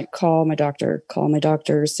even like, call my doctor,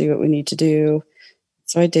 see what we need to do.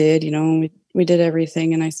 So I did, we did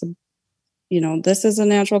everything. And I said, this is a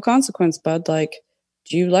natural consequence, bud. Like,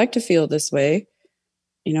 do you like to feel this way?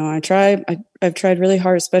 I've tried really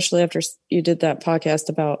hard, especially after you did that podcast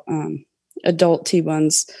about adult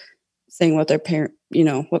T1s saying what their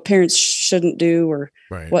what parents shouldn't do or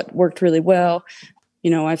what worked really well.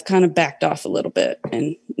 I've kind of backed off a little bit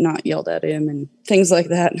and not yelled at him and things like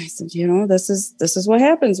that. And I said, this is what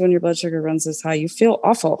happens when your blood sugar runs this high. You feel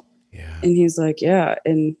awful. Yeah. And he's like, yeah.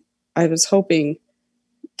 And I was hoping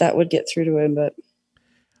that would get through to him, but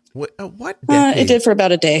what decade? It did for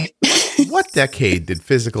about a day. What decade did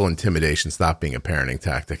physical intimidation stop being a parenting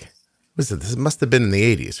tactic? This must have been in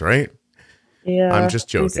the 80s, right? Yeah. I'm just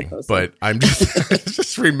joking, but I'm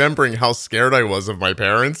just remembering how scared I was of my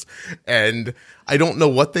parents. And I don't know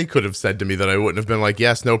what they could have said to me that I wouldn't have been like,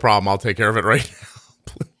 yes, no problem. I'll take care of it right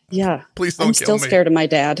now. Yeah. Please don't I'm kill still me. Scared of my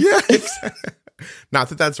dad. Yeah. Exactly. Not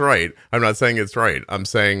that that's right. I'm not saying it's right. I'm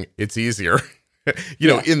saying it's easier,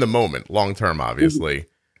 in the moment. Long term, obviously,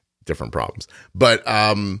 different problems. But,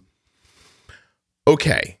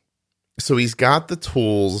 okay. So he's got the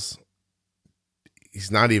tools. He's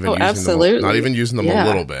not even using them a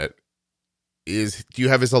little bit. Do you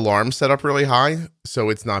have his alarm set up really high so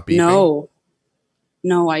it's not beeping? No.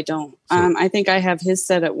 No, I don't. I think I have his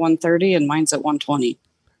set at 130 and mine's at 120.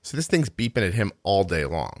 So this thing's beeping at him all day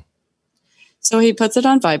long. So he puts it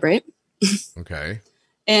on vibrate. Okay.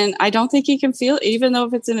 And I don't think he can feel it, even though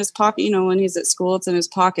if it's in his pocket, when he's at school, it's in his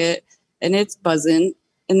pocket and it's buzzing.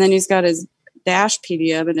 And then he's got his Dash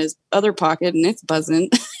PDF in his other pocket and it's buzzing.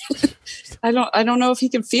 I don't know if he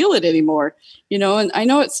can feel it anymore, and I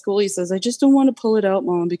know at school he says, I just don't want to pull it out,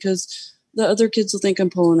 Mom, because the other kids will think I'm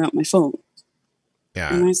pulling out my phone.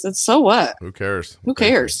 Yeah. And I said, so what? Who cares? Who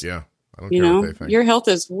cares? Yeah. I don't care what they think. Your health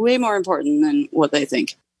is way more important than what they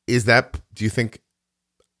think. Do you think,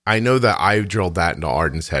 I know that I've drilled that into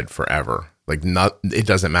Arden's head forever. Like, it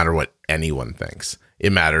doesn't matter what anyone thinks.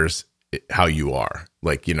 It matters how you are.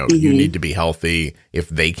 Like, you need to be healthy. If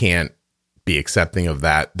they can't be accepting of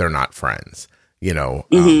that, they're not friends,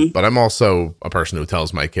 but I'm also a person who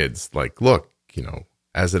tells my kids, like, look,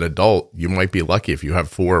 as an adult, you might be lucky if you have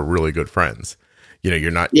 4 really good friends. You're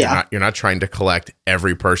not trying to collect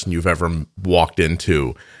every person you've ever walked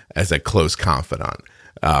into as a close confidant.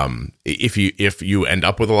 If you end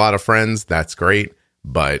up with a lot of friends, that's great.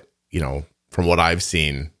 But, from what I've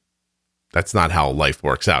seen, that's not how life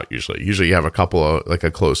works out. Usually you have a couple of, like, a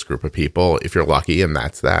close group of people if you're lucky, and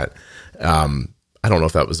that's that. I don't know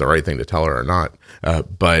if that was the right thing to tell her or not.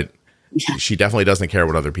 But she definitely doesn't care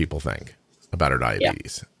what other people think about her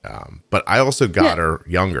diabetes. Yeah. But I also got her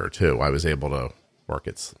younger too. I was able to work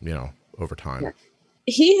it, over time. Yeah.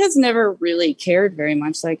 He has never really cared very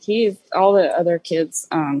much. Like all the other kids,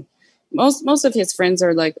 most of his friends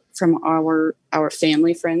are like from our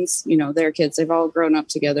family friends, their kids, they've all grown up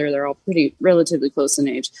together. They're all relatively close in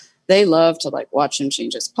age. They love to like watch him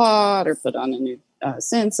change his pod or put on a new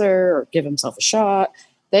sensor or give himself a shot.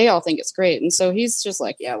 They all think it's great. And so he's just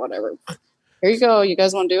like, yeah, whatever. Here you go. You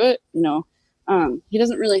guys want to do it? He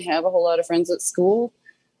doesn't really have a whole lot of friends at school,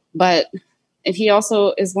 but he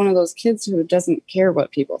also is one of those kids who doesn't care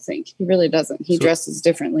what people think. He really doesn't. He dresses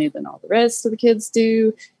differently than all the rest of the kids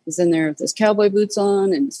do. He's in there with his cowboy boots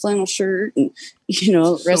on and his flannel shirt. And,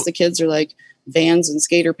 the rest of the kids are like Vans and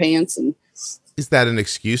skater pants. And is that an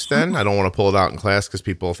excuse then? I don't want to pull it out in class because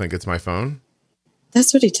people think it's my phone.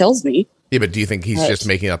 That's what he tells me. Yeah, but do you think he's just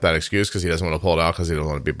making up that excuse because he doesn't want to pull it out because he doesn't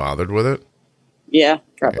want to be bothered with it? Yeah,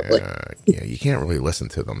 probably. Yeah, you can't really listen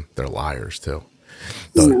to them. They're liars too.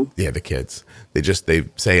 The kids. They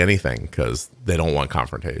say anything because they don't want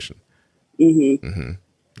confrontation. Mm-hmm. Mm-hmm.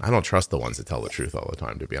 I don't trust the ones that tell the truth all the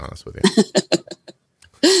time, to be honest with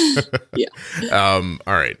you. Yeah.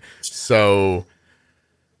 All right. So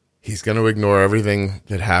he's going to ignore everything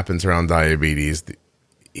that happens around diabetes.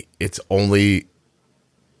 It's only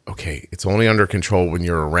under control when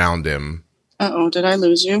you're around him. Uh-oh, did I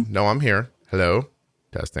lose you? No, I'm here. Hello?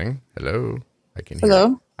 Testing. Hello? I can hear you.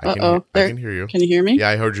 Hello? I can hear you. Can you hear me? Yeah,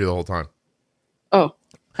 I heard you the whole time. Oh,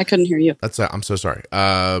 I couldn't hear you. I'm so sorry.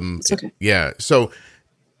 It's okay. Yeah. So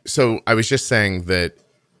I was just saying that,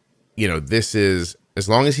 this is, as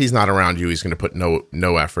long as he's not around you, he's going to put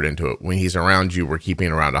no effort into it. When he's around you, we're keeping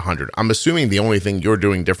it around 100. I'm assuming the only thing you're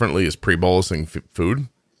doing differently is pre-bolusing food.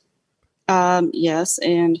 Yes.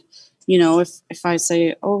 And, if I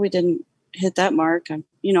say, oh, we didn't hit that mark,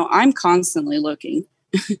 I'm constantly looking.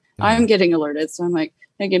 I'm getting alerted. So I'm like,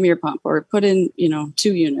 hey, give me your pump or put in,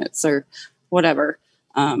 2 units or whatever.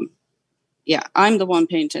 Yeah, I'm the one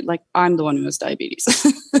paying attention. Like, I'm the one who has diabetes.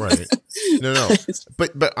 Right. No.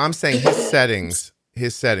 But I'm saying his settings,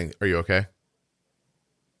 are you okay?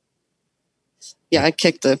 Yeah, I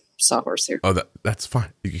kicked the sawhorse here. Oh, that's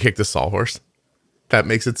fine. You can kick the sawhorse? That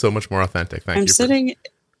makes it so much more authentic. Thank you.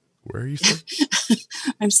 Where are you sitting?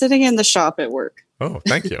 I'm sitting in the shop at work. Oh,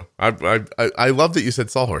 thank you. I love that you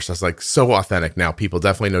said sawhorse. That's like so authentic now. People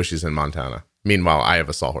definitely know she's in Montana. Meanwhile, I have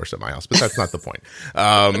a sawhorse at my house, but that's not the point.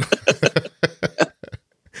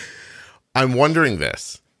 I'm wondering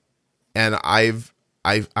this, and I've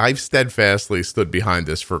steadfastly stood behind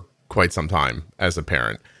this for quite some time as a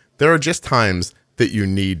parent. There are just times that you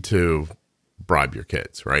need to bribe your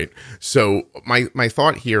kids, right? So my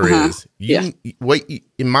thought here is, in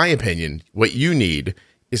my opinion, what you need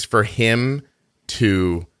is for him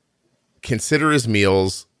to consider his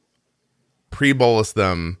meals, pre-bolus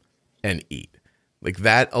them, and eat. Like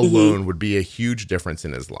that alone would be a huge difference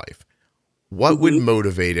in his life. What would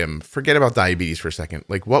motivate him? Forget about diabetes for a second.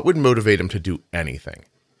 Like, what would motivate him to do anything?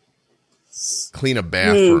 Clean a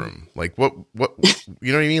bathroom. Like, what,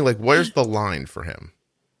 you know what I mean? Like, where's the line for him?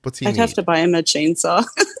 What's he need? Have to buy him a chainsaw.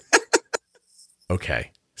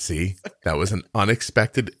 Okay. See, that was an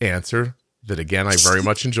unexpected answer that, again, I very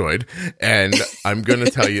much enjoyed. And I'm going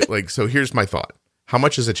to tell you, like, so here's my thought. How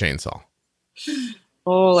much is a chainsaw?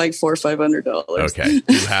 Oh, like $400 or $500. Okay.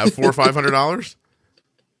 You have $400 or $500?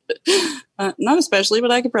 Not especially,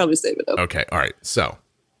 but I could probably save it up. Okay. All right. So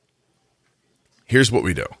here's what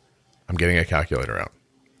we do. I'm getting a calculator out.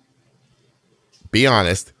 Be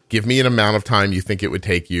honest. Give me an amount of time you think it would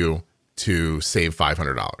take you to save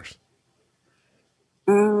 $500.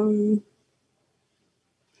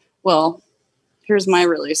 Well, here's my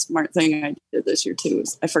really smart thing I did this year too,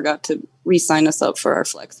 is I forgot to re-sign us up for our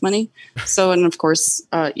flex money. So, and of course,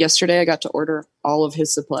 yesterday I got to order all of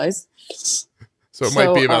his supplies. So it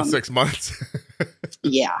might be about 6 months.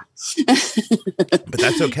 Yeah. But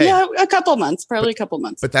that's okay. Yeah, a couple months.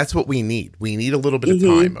 But that's what we need. We need a little bit of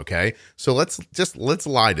time, okay? So let's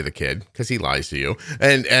lie to the kid, because he lies to you.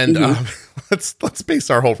 And let's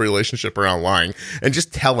base our whole relationship around lying, and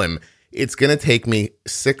just tell him it's going to take me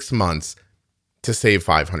 6 months to save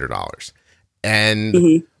 $500.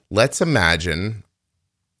 And let's imagine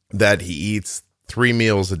that he eats 3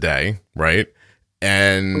 meals a day, right?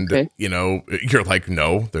 And, you're like,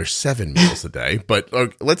 no, there's 7 meals a day. But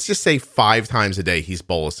let's just say 5 times a day he's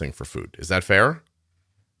bolusing for food. Is that fair?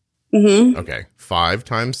 Mm-hmm. Okay. 5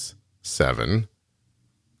 times 7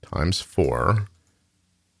 times 4,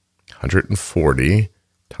 140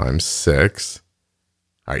 times 6.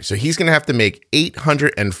 All right. So he's going to have to make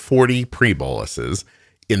 840 pre-boluses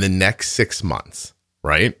in the next 6 months,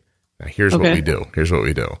 right? Now, here's what we do.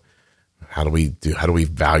 How do we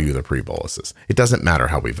value the pre-boluses? It doesn't matter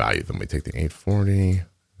how we value them. We take the 840,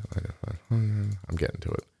 I'm getting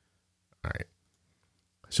to it. All right.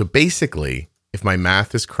 So basically, if my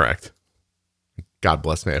math is correct, God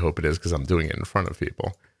bless me, I hope it is, because I'm doing it in front of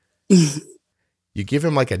people. You give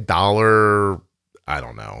him like $1, I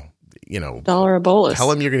don't know, $1 a bolus. Tell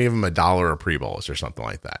him you're going to give him $1 a pre-bolus or something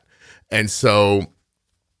like that. And so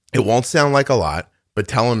it won't sound like a lot, but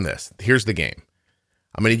tell him this. Here's the game.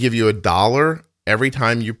 I'm going to give you $1 every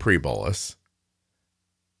time you pre-bolus.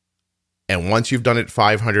 And once you've done it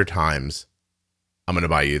 500 times, I'm going to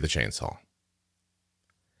buy you the chainsaw.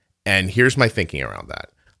 And here's my thinking around that.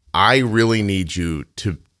 I really need you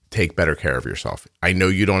to take better care of yourself. I know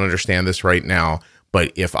you don't understand this right now,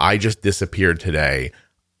 but if I just disappeared today,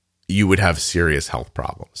 you would have serious health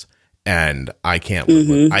problems. And I can't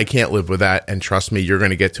live with that. And trust me, you're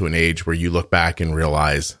going to get to an age where you look back and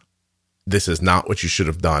realize this is not what you should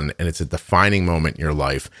have done. And it's a defining moment in your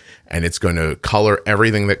life. And it's going to color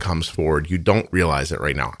everything that comes forward. You don't realize it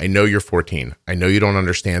right now. I know you're 14. I know you don't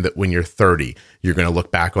understand that when you're 30, you're going to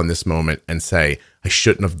look back on this moment and say, I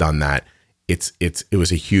shouldn't have done that. It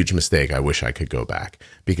was a huge mistake. I wish I could go back.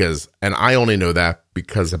 And I only know that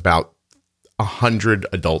because about 100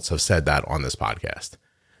 adults have said that on this podcast.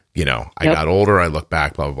 I got older, I look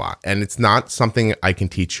back, blah, blah, blah. And it's not something I can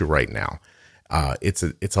teach you right now.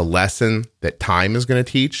 It's a lesson that time is going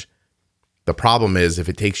to teach. The problem is if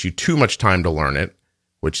it takes you too much time to learn it,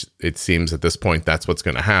 which it seems at this point that's what's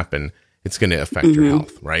going to happen, it's going to affect your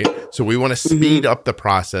health, right? So we want to speed up the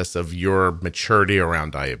process of your maturity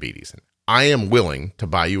around diabetes. And I am willing to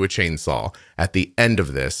buy you a chainsaw at the end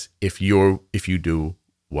of this if you do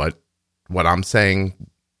what I'm saying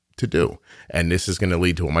to do. And this is going to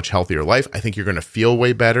lead to a much healthier life. I think you're going to feel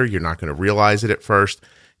way better. You're not going to realize it at first,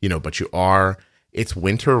 but you are. It's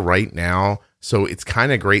winter right now. So it's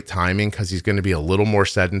kind of great timing because he's going to be a little more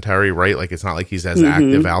sedentary, right? Like it's not like he's as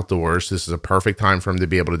active outdoors. This is a perfect time for him to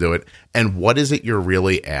be able to do it. And what is it you're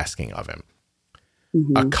really asking of him?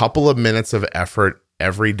 A couple of minutes of effort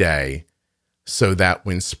every day so that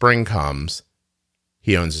when spring comes,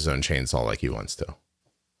 he owns his own chainsaw like he wants to.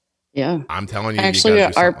 Yeah. I'm telling you. Actually,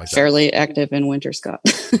 you are like fairly active in winter, Scott.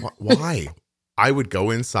 Why? I would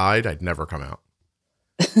go inside. I'd never come out.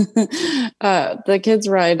 The kids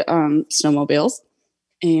ride snowmobiles,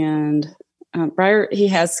 and Briar, he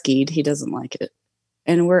has skied. He doesn't like it.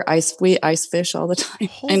 And we ice fish all the time.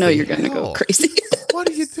 Holy I know you're going to hell. go crazy. What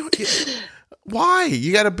are you doing? Why?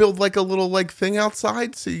 You got to build like a little like thing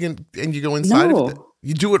outside so you can, and you go inside. No.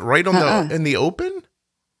 You do it right on in the open?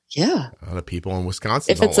 Yeah. A lot of people in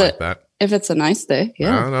Wisconsin don't like that. If it's a nice day,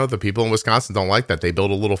 yeah. I don't know. The people in Wisconsin don't like that. They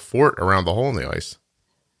build a little fort around the hole in the ice.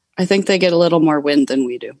 I think they get a little more wind than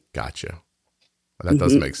we do. Gotcha. Well, that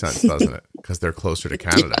does make sense, doesn't it? Because they're closer to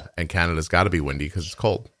Canada, and Canada's got to be windy because it's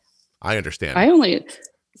cold. I understand. I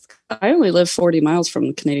only live 40 miles from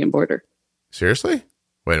the Canadian border. Seriously?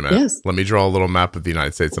 Wait a minute. Yes. Let me draw a little map of the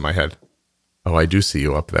United States in my head. Oh, I do see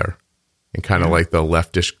you up there. And kind of like the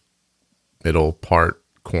leftish middle part,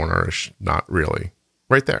 cornerish, not really.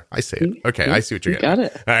 Right there. I see it. Okay, I see what you're getting. Got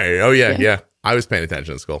it. All right. Oh, yeah. I was paying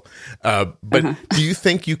attention in school. But do you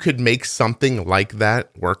think you could make something like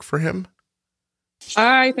that work for him?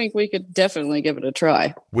 I think we could definitely give it a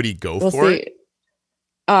try. Would he go for it?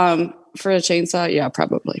 for a chainsaw, yeah,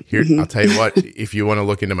 probably. Here, I'll tell you what. If you want to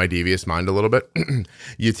look into my devious mind a little bit,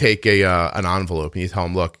 you take an envelope and you tell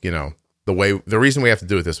them, look, the reason we have to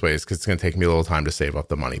do it this way is because it's going to take me a little time to save up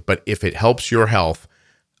the money. But if it helps your health,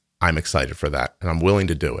 I'm excited for that, and I'm willing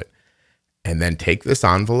to do it. And then take this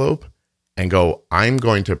envelope and go, I'm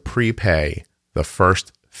going to prepay the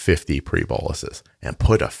first 50 pre-boluses, and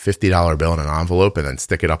put a $50 bill in an envelope and then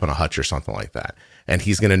stick it up in a hutch or something like that. And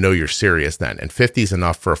he's going to know you're serious then. And 50 is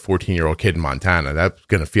enough for a 14-year-old kid in Montana. That's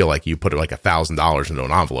going to feel like you put like $1,000 into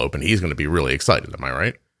an envelope, and he's going to be really excited. Am I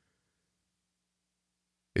right?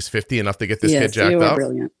 Is 50 enough to get this kid jacked up?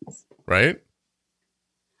 Brilliant. Right?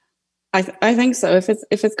 I think so. If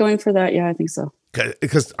it's going for that, yeah, I think so.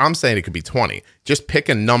 Because I'm saying it could be 20. Just pick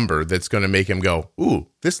a number that's going to make him go, ooh,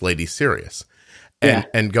 this lady's serious.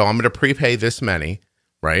 And go, I'm going to prepay this many,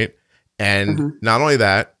 right? And not only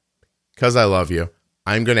that, because I love you,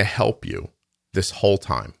 I'm going to help you this whole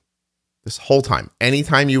time. This whole time.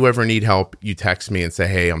 Anytime you ever need help, you text me and say,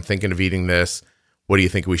 hey, I'm thinking of eating this. What do you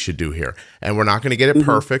think we should do here? And we're not going to get it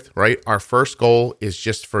perfect, right? Our first goal is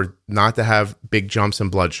just for not to have big jumps in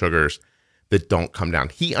blood sugars that don't come down.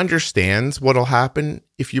 He understands what'll happen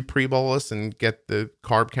if you pre-bolus and get the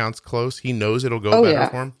carb counts close. He knows it'll go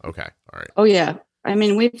better for him. Okay. All right. Oh, yeah. I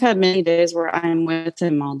mean, we've had many days where I'm with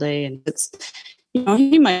him all day, and it's,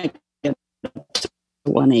 he might get up to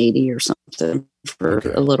 180 or something for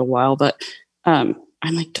a little while, but I'm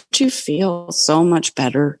like, don't you feel so much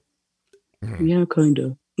better? Yeah, kind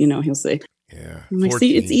of. He'll say. Yeah. I'm like,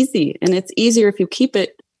 see, it's easy, and it's easier if you keep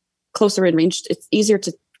it closer in range. It's easier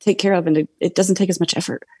to take care of, and it doesn't take as much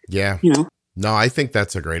effort. Yeah. No, I think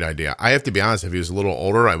that's a great idea. I have to be honest. If he was a little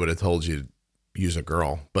older, I would have told you use a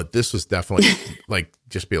girl, but this was definitely like,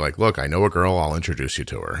 just be like, look, I know a girl, I'll introduce you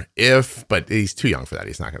to her. But he's too young for that.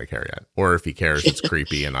 He's not going to care yet. Or if he cares, it's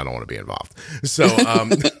creepy and I don't want to be involved. So,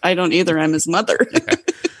 I don't either. I'm his mother. Yeah.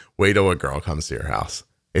 Wait till a girl comes to your house.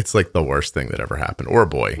 It's like the worst thing that ever happened, or a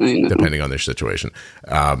boy, depending on their situation.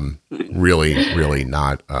 Really, really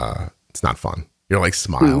not, it's not fun. You're like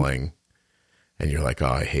smiling and you're like, oh,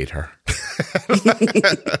 I hate her.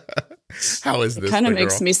 How is this? It kind of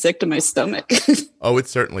makes me sick to my stomach. Oh, it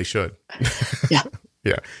certainly should. Yeah.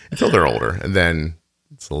 Yeah. Until they're older, and then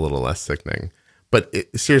it's a little less sickening. But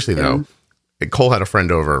seriously, though, Cole had a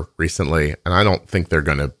friend over recently, and I don't think they're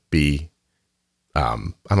going to be,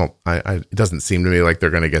 it doesn't seem to me like they're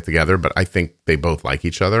going to get together, but I think they both like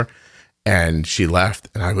each other. And she left,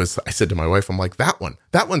 and I said to my wife, I'm like, that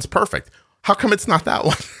one's perfect. How come it's not that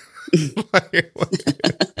one?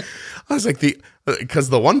 I was like, because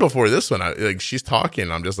the one before this one, she's talking,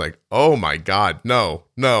 I'm just like, oh my God, no,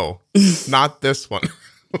 not this one.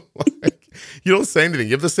 You don't say anything.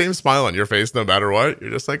 You have the same smile on your face no matter what.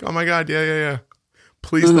 You're just like, oh my God, yeah.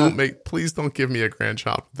 Please don't give me a grand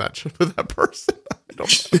chop with that person.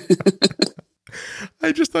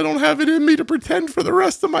 I don't have it in me to pretend for the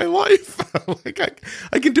rest of my life.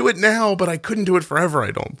 I can do it now, but I couldn't do it forever,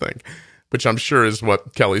 I don't think. Which I'm sure is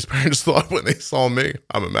what Kelly's parents thought when they saw me.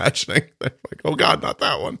 I'm imagining. They're like, oh God, not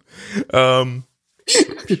that one.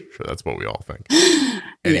 Sure, that's what we all think.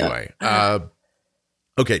 Anyway.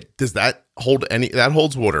 Okay. Does that that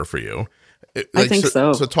holds water for you? I think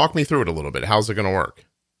so. So talk me through it a little bit. How's it going to work?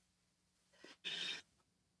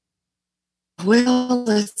 Well,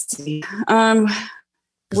 let's see. I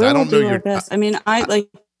don't know your best. I mean, I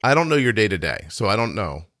don't know your day to day, so I don't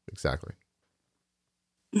know exactly.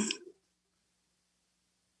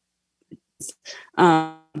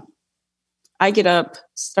 I get up,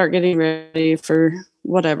 start getting ready for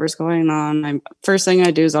whatever's going on. First thing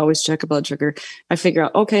I do is always check a blood sugar. I figure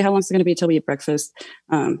out, okay, how long is it going to be till we eat breakfast?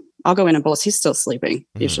 I'll go in and bolus. He's still sleeping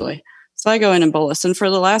usually. So I go in and bolus. And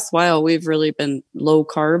for the last while, we've really been low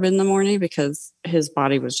carb in the morning because his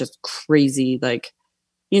body was just crazy. Like,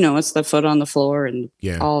 it's the foot on the floor and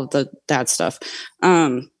all of that stuff.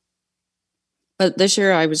 But this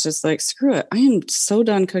year I was just like, screw it. I am so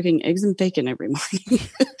done cooking eggs and bacon every morning.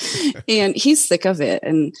 And he's sick of it.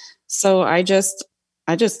 And so I just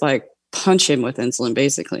like punch him with insulin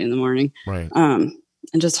basically in the morning. Right. And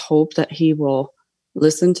just hope that he will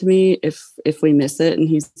listen to me if we miss it and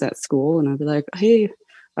he's at school, and I'll be like, hey,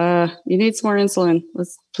 you need some more insulin.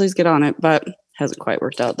 Let's please get on it. But hasn't quite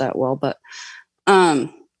worked out that well. But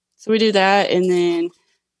so we do that, and then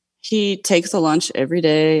he takes a lunch every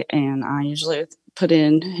day, and I usually put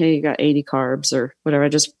in, hey, you got 80 carbs or whatever. I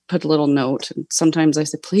just put a little note. And sometimes I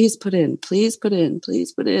say, please put in.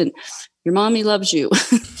 Your mommy loves you.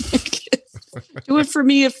 Do it for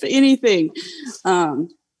me, if anything.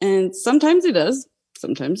 And sometimes he does.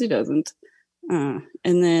 Sometimes he doesn't. And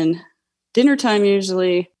then dinner time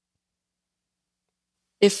usually,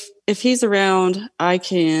 if he's around,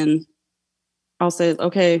 I'll say,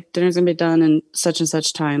 okay, dinner's gonna be done in such and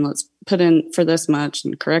such time. Let's put in for this much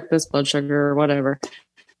and correct this blood sugar or whatever.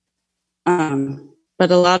 But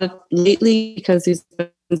a lot of lately, because he's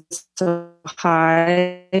been so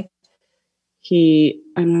high,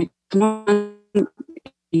 I'm like, come on,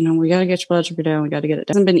 we got to get your blood sugar down. We got to get it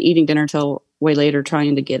down. Hasn't been eating dinner till way later,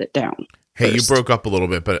 trying to get it down. Hey, you broke up a little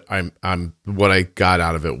bit, but I'm what I got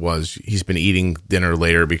out of it was he's been eating dinner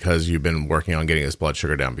later because you've been working on getting his blood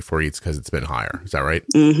sugar down before he eats because it's been higher. Is that right?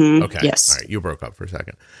 Mm-hmm. Okay. Yes. All right. You broke up for a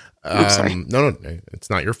second. I'm sorry. No, it's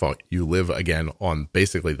not your fault. You live again on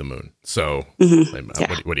basically the moon. So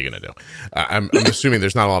what are you going to do? I'm assuming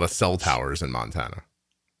there's not a lot of cell towers in Montana.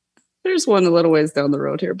 There's one a little ways down the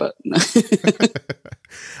road here, but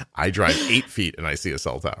I drive 8 feet and I see a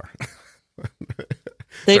cell tower.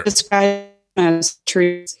 They describe them as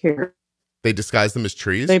trees here. They disguise them as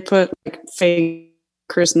trees? They put fake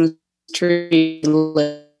Christmas tree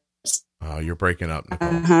lips. Oh, you're breaking up,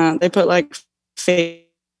 Nicole. They put fake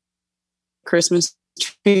Christmas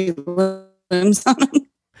tree limbs on them.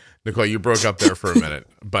 Nicole, you broke up there for a minute,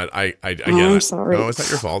 but I get it. I'm sorry. No, it's not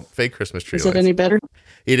your fault. Fake Christmas tree. Is it any better?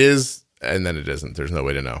 It is, and then it isn't. There's no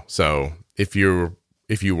way to know. So if you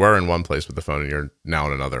were in one place with the phone and you're now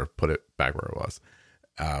in another, put it back where it was.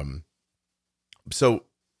 So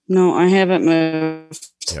no, I haven't moved.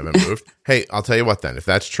 You haven't moved? Hey, I'll tell you what then. If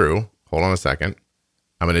that's true, hold on a second.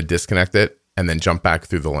 I'm going to disconnect it and then jump back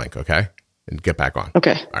through the link, okay? And get back on.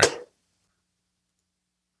 Okay. All right.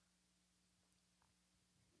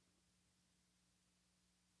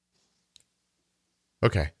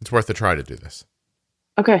 Okay, it's worth a try to do this.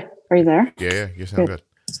 Okay, are you there? Yeah, you sound good.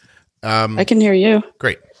 I can hear you.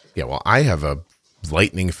 Great. Yeah, well, I have a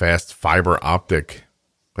lightning fast fiber optic.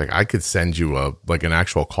 I could send you an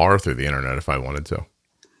actual car through the internet if I wanted to.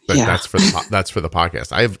 But yeah. that's for the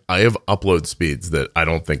podcast. I have upload speeds that I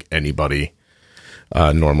don't think anybody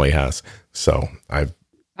normally has. So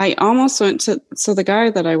I almost went to, so the guy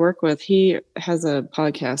that I work with, he has a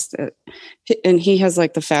podcast and he has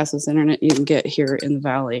the fastest internet you can get here in the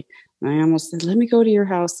Valley. And I almost said, let me go to your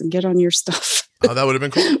house and get on your stuff. Oh, that would have been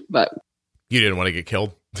cool. But you didn't want to get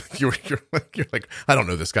killed. You're like, I don't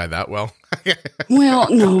know this guy that well. Well,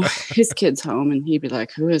 no, his kid's home and he'd be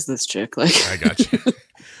like, who is this chick? I got you.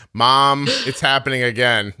 Mom, it's happening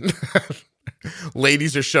again.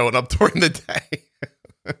 Ladies are showing up during the day.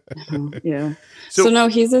 Yeah. So no,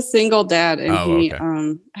 he's a single dad and he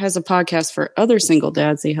has a podcast for other single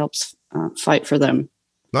dads. He helps fight for them.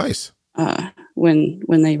 Nice. When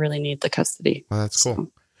they really need the custody. Oh, that's cool.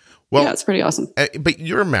 So, well, yeah, it's pretty awesome. But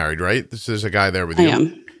you're married, right? There's a guy there with you. I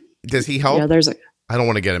am. Does he help? Yeah, I don't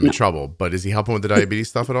want to get him in trouble, but is he helping with the diabetes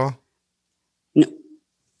stuff at all? No.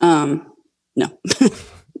 No.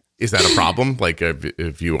 Is that a problem?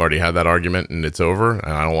 If you already had that argument and it's over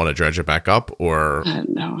and I don't want to dredge it back up, or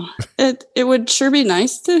no, it would sure be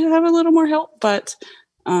nice to have a little more help, but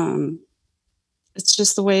it's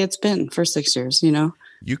just the way it's been for 6 years,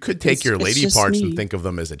 You could take your lady parts and think of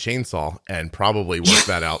them as a chainsaw and probably work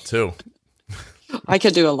that out too. I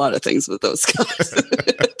could do a lot of things with those guys.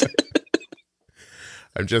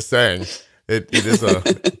 I'm just saying. It is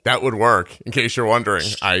that would work, in case you're wondering.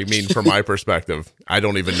 I mean, from my perspective, I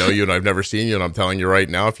don't even know you and I've never seen you. And I'm telling you right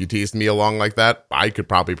now, if you teased me along like that, I could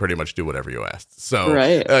probably pretty much do whatever you asked. So,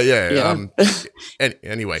 right. Yeah.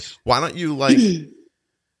 Anyway, why don't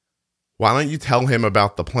you tell him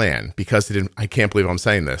about the plan? Because I can't believe I'm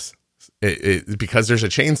saying this. Because there's a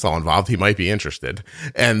chainsaw involved, he might be interested.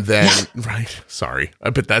 And then, right, sorry,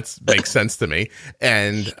 but that makes sense to me.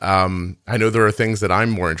 And I know there are things that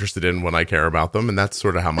I'm more interested in when I care about them, and that's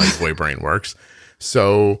sort of how my boy brain works.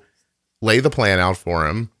 So lay the plan out for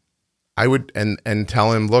him. I would, and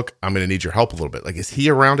tell him, look, I'm going to need your help a little bit. Is he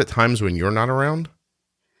around at times when you're not around?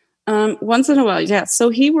 Once in a while, yeah. So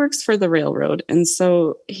he works for the railroad, and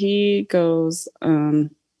so he goes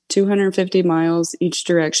 250 miles each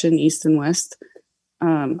direction, east and west,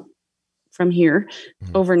 from here,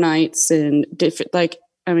 overnights and different.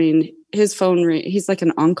 His phone he's like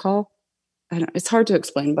an on-call. It's hard to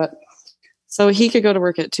explain, but so he could go to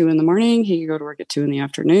work at 2 a.m. He could go to work at 2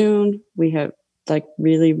 p.m. We have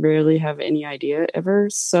really rarely have any idea ever.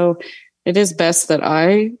 So it is best that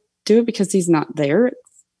I do it because he's not there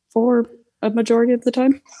for a majority of the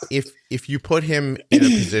time. If you put him in a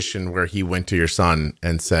position where he went to your son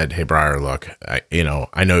and said, "Hey, Briar, look, I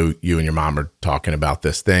know you and your mom are talking about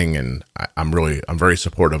this thing, and I'm very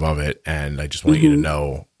supportive of it, and I just want you to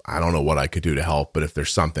know, I don't know what I could do to help, but if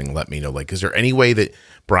there's something, let me know." Is there any way that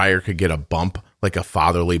Briar could get a bump, a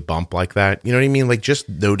fatherly bump like that? You know what I mean? Just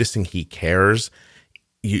noticing he cares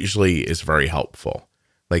usually is very helpful.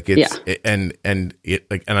 Like and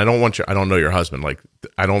I don't want you, I don't know your husband. Like,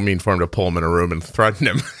 I don't mean for him to pull him in a room and threaten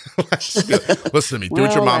him. Listen to me, do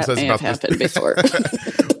what your mom says about this. Before.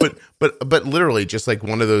 but literally just like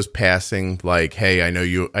one of those passing, like, hey,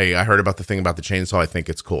 I heard about the thing about the chainsaw. I think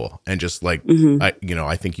it's cool. And just like,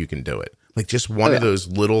 I think you can do it. Like just one of those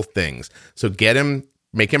little things. So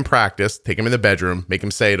make him practice, take him in the bedroom, make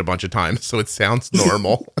him say it a bunch of times so it sounds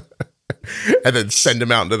normal. And then send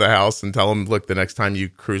him out into the house and tell him, look, the next time you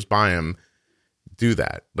cruise by him, do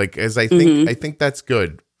that. Like, as I think that's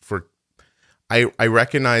good for, I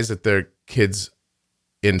recognize that their kids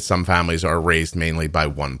in some families are raised mainly by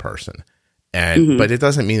one person. And, but it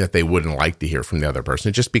doesn't mean that they wouldn't like to hear from the other person.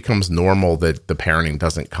 It just becomes normal that the parenting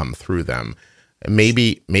doesn't come through them.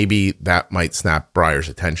 Maybe that might snap Briar's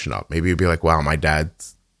attention up. Maybe he'd be like, wow, my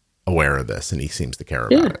dad's aware of this and he seems to care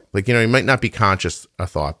about it. Like, he might not be conscious a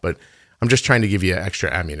thought, but I'm just trying to give you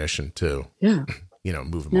extra ammunition to,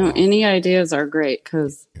 move them along. Any ideas are great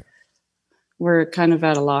because we're kind of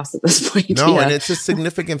at a loss at this point. No, and it's a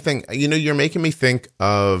significant thing. You're making me think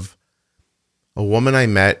of a woman I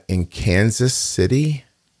met in Kansas City.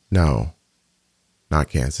 No, not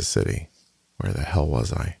Kansas City. Where the hell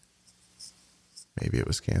was I? Maybe it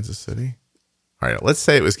was Kansas City. All right, let's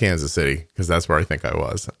say it was Kansas City because that's where I think I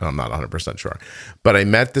was. I'm not 100% sure. But I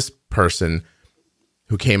met this person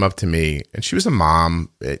who came up to me, and she was a mom.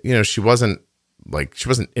 She wasn't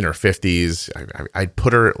in her 50s. I'd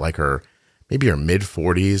put her at like maybe her mid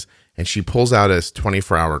 40s, and she pulls out this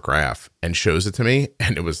 24-hour graph and shows it to me,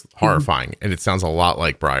 and it was horrifying. And it sounds a lot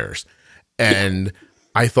like Briar's. And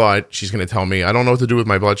I thought she's going to tell me, I don't know what to do with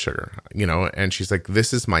my blood sugar, and she's like,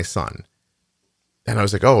 this is my son. And I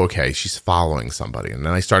was like, oh, okay, she's following somebody. And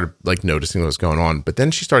then I started like noticing what was going on. But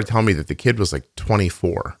then she started telling me that the kid was like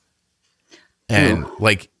 24. And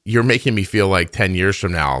like, you're making me feel like 10 years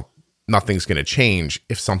from now, nothing's going to change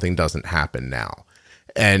if something doesn't happen now.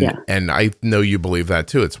 And I know you believe that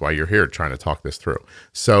too. It's why you're here trying to talk this through.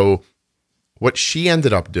 So what she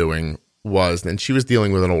ended up doing was, and she was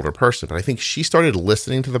dealing with an older person, but I think she started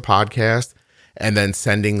listening to the podcast and then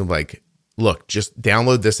sending like, look, just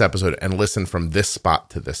download this episode and listen from this spot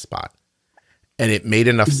to this spot. And it made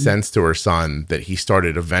enough sense to her son that he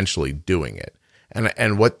started eventually doing it.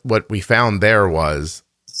 And what we found there was,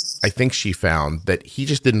 I think she found that he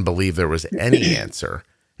just didn't believe there was any answer.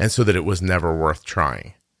 And so that it was never worth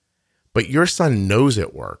trying. But your son knows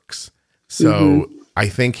it works. So I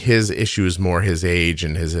think his issue is more his age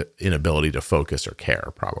and his inability to focus or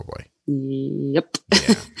care, probably. Yep.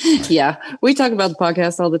 Yeah. We talk about the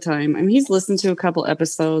podcast all the time. I mean, he's listened to a couple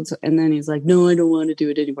episodes and then he's like, no, I don't want to do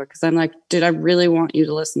it anymore. Cause I'm like, dude, I really want you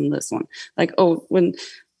to listen to this one. Like, what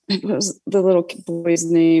was the little boy's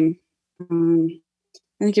name?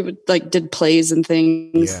 I think it would did plays and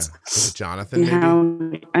things. Yeah. Was it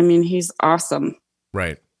Jonathan? He's awesome.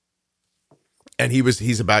 Right. And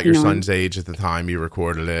he's about your son's age at the time you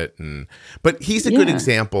recorded it. But he's a good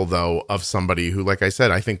example though of somebody who, like I said,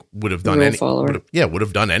 I think would have done would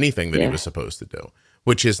have done anything that he was supposed to do,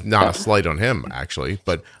 which is not a slight on him actually.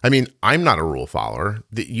 But I mean, I'm not a rule follower.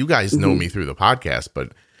 You guys know me through the podcast,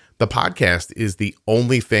 but the podcast is the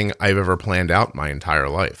only thing I've ever planned out my entire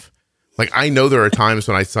life. Like, I know there are times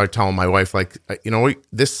when I start telling my wife, like,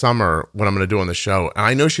 this summer, what I'm going to do on the show. And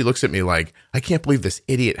I know she looks at me like, I can't believe this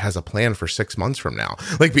idiot has a plan for 6 months from now.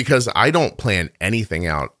 Like, because I don't plan anything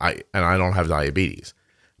out. And I don't have diabetes,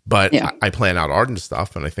 but I plan out art and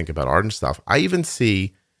stuff. And I think about art and stuff. I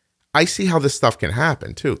see how this stuff can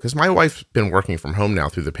happen too. Cause my wife's been working from home now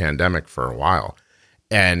through the pandemic for a while.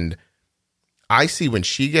 And I see when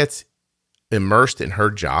she gets immersed in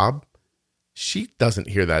her job, she doesn't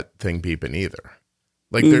hear that thing beeping either.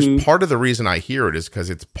 Like there's part of the reason I hear it is because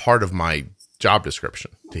it's part of my job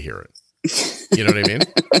description to hear it. You know what I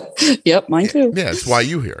mean? Yep, mine too. Yeah, it's why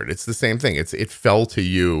you hear it. It's the same thing. It fell to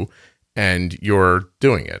you and you're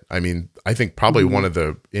doing it. I mean, I think probably one of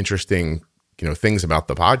the interesting, things about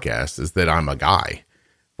the podcast is that I'm a guy,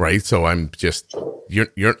 right? So I'm just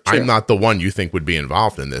I'm not the one you think would be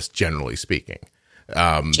involved in this, generally speaking.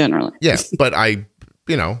 Generally. Yeah, but a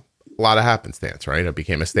lot of happenstance, right? I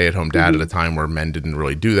became a stay-at-home dad at a time where men didn't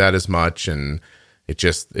really do that as much, and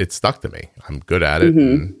it stuck to me. I'm good at it,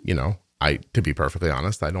 and to be perfectly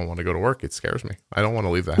honest, I don't want to go to work. It scares me. I don't want to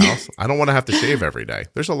leave the house. I don't want to have to shave every day.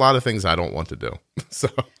 There's a lot of things I don't want to do. So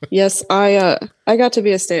yes, I got to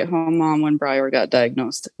be a stay-at-home mom when Briar got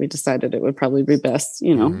diagnosed. We decided it would probably be best,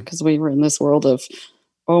 because we were in this world of,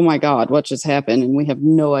 oh my God, what just happened, and we have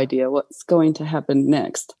no idea what's going to happen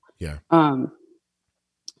next. Yeah.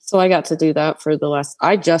 So I got to do that for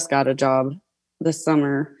I just got a job this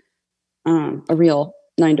summer, a real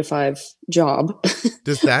 9 to 5 job.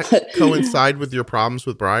 Does that coincide with your problems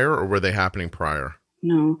with Briar, or were they happening prior?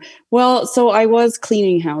 No. Well, so I was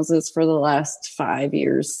cleaning houses for the last 5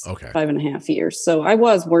 years, Okay. 5.5 years. So I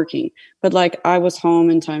was working, but like I was home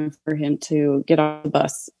in time for him to get off the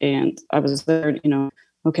bus, and I was there,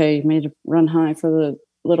 okay, you made a run high for the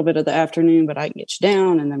little bit of the afternoon, but I can get you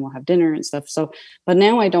down and then we'll have dinner and stuff. So, but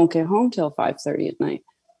now I don't get home till 5:30 at night.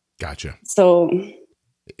 Gotcha. So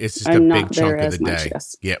it's just a big chunk of the day.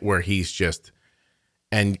 Yes. Yeah, where he's just,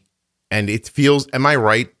 and it feels, am I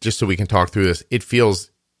right? Just so we can talk through this, it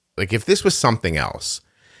feels like if this was something else,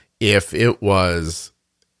 if it was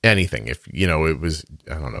anything, if, it was,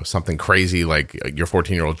 I don't know, something crazy, like your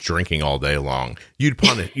 14-year-old drinking all day long, you'd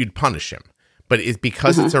punish him. But it's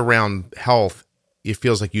because it's around health, it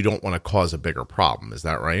feels like you don't want to cause a bigger problem. Is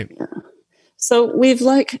that right? Yeah. So we've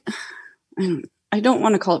I don't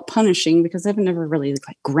want to call it punishing because I've never really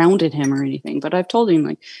grounded him or anything, but I've told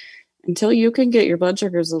him until you can get your blood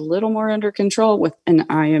sugars a little more under control and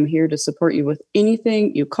I am here to support you with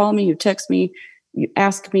anything. You call me, you text me, you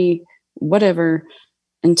ask me, whatever,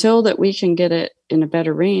 until that we can get it in a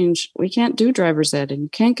better range. We can't do driver's ed and you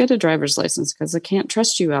can't get a driver's license because I can't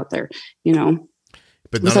trust you out there,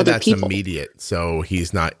 But none of that's immediate. So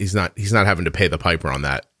he's not having to pay the piper on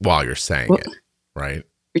that while you're saying it. Right.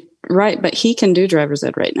 Right. But he can do driver's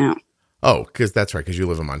ed right now. Oh, because that's right. Because you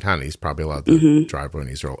live in Montana. He's probably allowed to drive when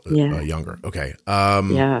he's younger. Okay.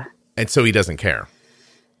 Yeah. And so he doesn't care.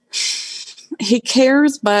 He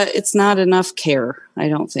cares, but it's not enough care, I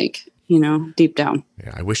don't think, deep down.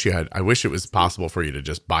 Yeah. I wish it was possible for you to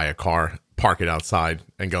just buy a car, park it outside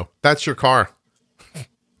and go, that's your car.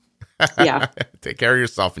 Yeah. Take care of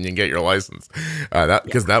yourself and you can get your license.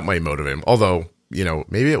 Because that might motivate him. Although,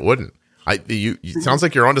 maybe it wouldn't. It sounds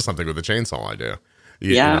like you're onto something with the chainsaw idea.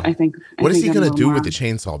 I think. What is he going to do with the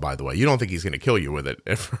chainsaw, by the way? You don't think he's going to kill you with it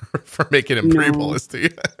for making him pre-bolus to you?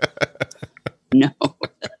 No,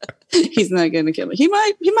 he's not going to kill me. He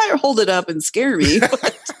might hold it up and scare me.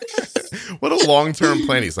 What a long-term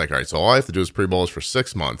plan. He's like, all right, so all I have to do is pre-bolus for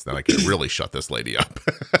 6 months. Then I can really shut this lady up.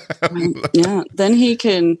 Yeah.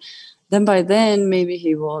 Then by then, maybe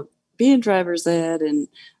he will be in driver's ed and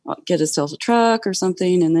get himself a truck or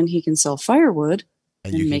something. And then he can sell firewood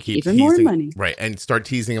and you make even more money. Right. And start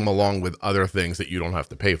teasing him along with other things that you don't have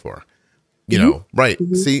to pay for. Right.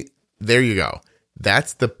 Mm-hmm. See, there you go.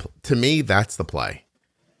 To me, that's the play.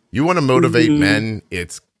 You want to motivate men.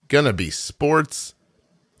 It's going to be sports,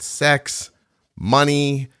 sex,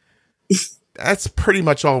 money. That's pretty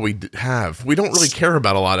much all we have. We don't really care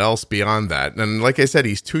about a lot else beyond that. And like I said,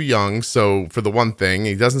 he's too young. So for the one thing,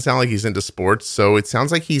 he doesn't sound like he's into sports. So it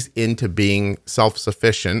sounds like he's into being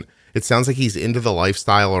self-sufficient. It sounds like he's into the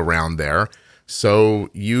lifestyle around there. So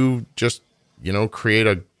you just, create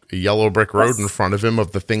a yellow brick road in front of him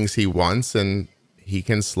of the things he wants, and he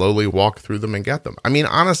can slowly walk through them and get them. I mean,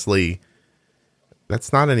 honestly,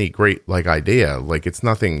 that's not any great idea. It's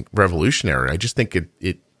nothing revolutionary. I just think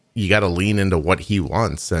it you got to lean into what he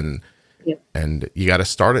wants, and you got to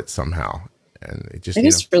start it somehow. And it just, I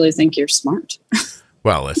just really think you're smart.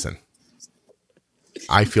 Well, listen,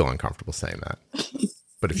 I feel uncomfortable saying that,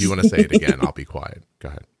 but if you want to say it again, I'll be quiet. Go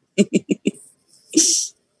ahead.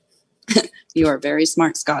 You are very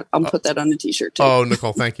smart, Scott. I'll put that on the t-shirt too. Oh,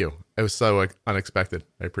 Nicole, thank you. It was so unexpected.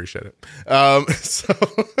 I appreciate it.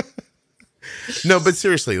 No, but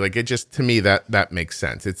seriously, it just, to me, that makes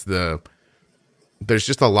sense. There's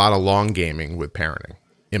just a lot of long gaming with parenting,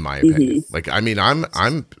 in my opinion.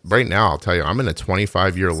 I'm right now, I'll tell you, I'm in a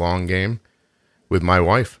 25-year long game with my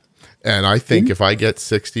wife. And I think if I get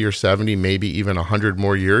 60 or 70, maybe even 100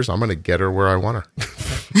 more years, I'm going to get her where I want her.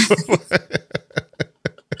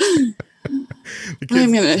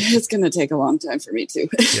 It's going to take a long time for me too.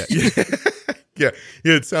 Yeah.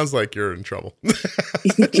 It sounds like you're in trouble.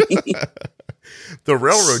 The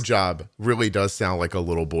railroad job really does sound like a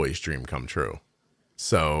little boy's dream come true.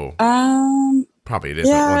 So probably it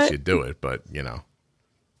isn't once you do it, but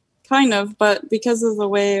kind of. But because of the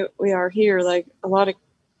way we are here, a lot of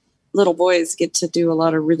little boys get to do a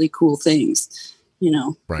lot of really cool things,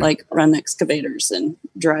 right. Like run excavators and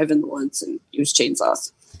drive in the woods and use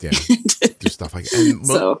chainsaws. Yeah, do stuff like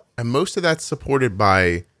that. And most of that's supported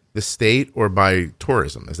by the state or by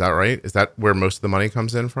tourism. Is that right? Is that where most of the money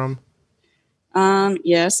comes in from?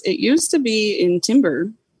 Yes, it used to be in timber,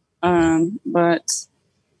 but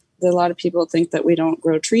a lot of people think that we don't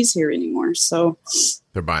grow trees here anymore. So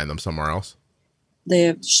they're buying them somewhere else. They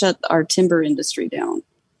have shut our timber industry down.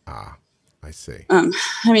 Ah, I see.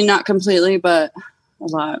 Not completely, but a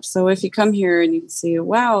lot. So if you come here and you see,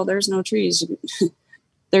 wow, there's no trees.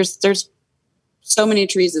 There's so many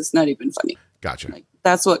trees, it's not even funny. Gotcha.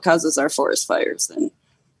 that's what causes our forest fires. And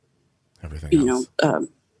everything else.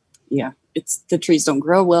 It's the trees don't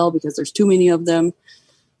grow well because there's too many of them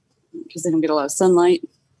because they don't get a lot of sunlight.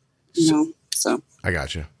 So I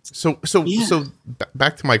got you. So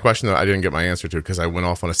back to my question that I didn't get my answer to because I went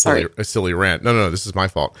off on a silly rant. No, this is my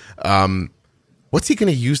fault. What's he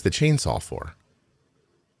going to use the chainsaw for?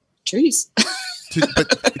 Trees.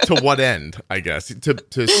 To what end? I guess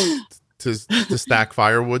to stack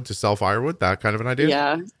firewood, to sell firewood. That kind of an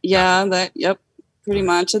idea. Yep, pretty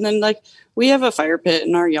much. And then like we have a fire pit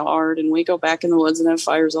in our yard, and we go back in the woods and have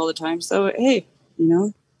fires all the time. So hey,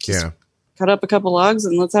 cut up a couple logs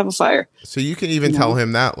and let's have a fire. So you can even tell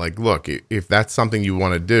him that, like, look, if that's something you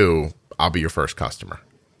want to do, I'll be your first customer.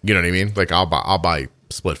 You know what I mean? Like I'll buy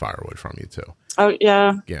split firewood from you too. Oh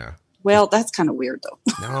yeah. Yeah. Well, that's kind of weird though.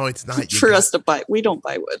 No, it's not. For us to buy, we don't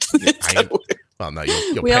buy wood.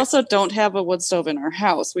 We also don't have a wood stove in our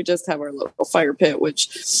house. We just have our local fire pit,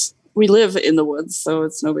 which we live in the woods, so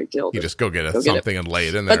it's no big deal. You just go get something and lay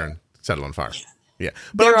it in there and set it on fire. Yeah.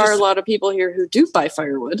 But there are a lot of people here who do buy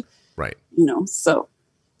firewood. Right. So.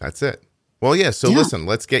 That's it. Well, yeah. So listen,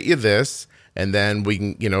 let's get you this. And then we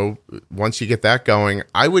can, once you get that going,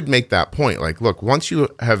 I would make that point. Like, look, once you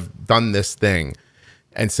have done this thing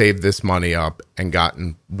and saved this money up and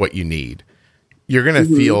gotten what you need, you're going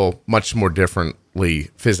to feel much more differently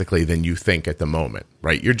physically than you think at the moment,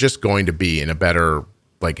 right? You're just going to be in a better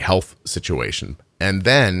like health situation. And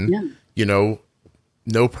then,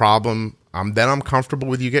 no problem. Then I'm comfortable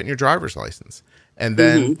with you getting your driver's license. And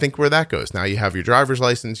then think where that goes. Now you have your driver's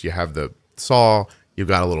license, you have the saw, you've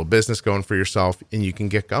got a little business going for yourself, and you can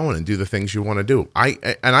get going and do the things you want to do.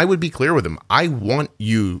 I would be clear with him. I want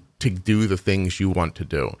you to do the things you want to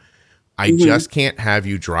do. I just can't have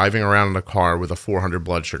you driving around in a car with a 400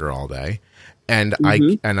 blood sugar all day. And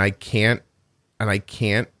I can't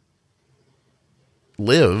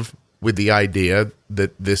live with the idea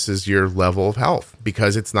that this is your level of health,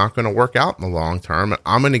 because it's not going to work out in the long term.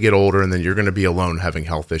 I'm going to get older and then you're going to be alone having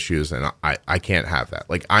health issues. And I can't have that.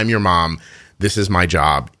 Like, I'm your mom. This is my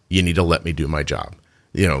job. You need to let me do my job.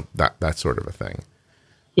 That sort of a thing.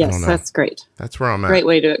 Yes, that's great. That's where I'm at. Great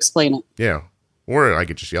way to explain it. Yeah. Or I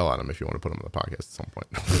could just yell at him if you want to put him on the podcast at some point.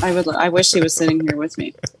 I wish he was sitting here with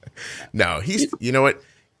me. No, you know what?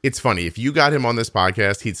 It's funny. If you got him on this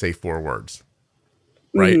podcast, he'd say 4 words.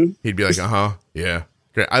 Right? He'd be like, yeah.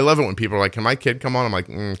 Great. I love it when people are like, can my kid come on? I'm like,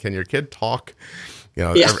 can your kid talk?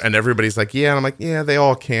 And everybody's like, yeah. And I'm like, yeah, they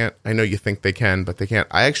all can't. I know you think they can, but they can't.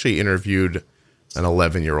 I actually interviewed an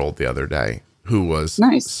 11-year-old the other day who was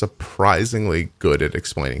surprisingly good at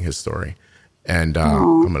explaining his story. And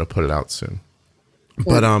I'm going to put it out soon. Good.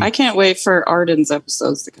 But I can't wait for Arden's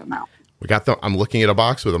episodes to come out. I'm looking at a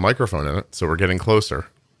box with a microphone in it, so we're getting closer.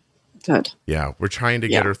 Good. Yeah, we're trying to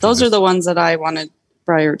get her through. Those are the ones that I wanted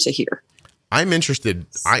prior to hear. I'm interested.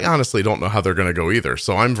 I honestly don't know how they're going to go either,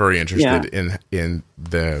 so I'm very interested in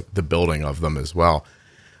the building of them as well.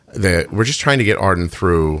 We're just trying to get Arden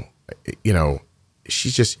through.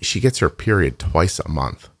 She gets her period twice a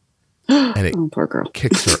month, and it poor girl.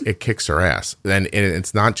 kicks her ass. And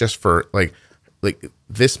it's not just for like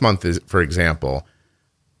this month is, for example,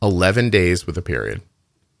 11 days with a period,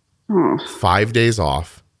 5 days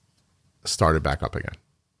off, started back up again.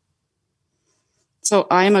 So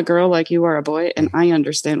I'm a girl like you are a boy, and I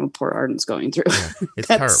understand what poor Arden's going through. Yeah, it's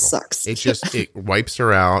that terrible. Sucks. It wipes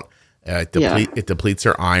her out. It depletes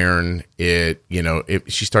her iron.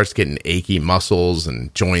 She starts getting achy muscles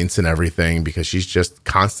and joints and everything because she's just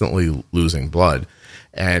constantly losing blood.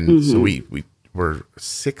 And so we're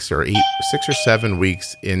 6 or 7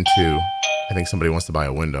 weeks into. I think somebody wants to buy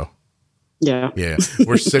a window. Yeah.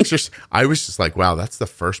 We're 6 or. I was just like, wow, that's the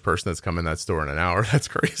first person that's come in that store in an hour. That's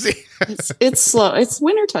crazy. It's slow. It's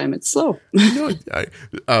wintertime. It's slow.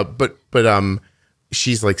 But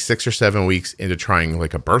she's like 6 or 7 weeks into trying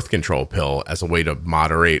like a birth control pill as a way to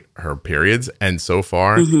moderate her periods, and so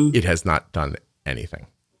far it has not done anything.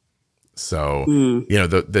 So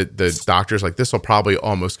the doctor's like, this will probably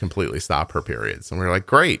almost completely stop her periods, and we're like,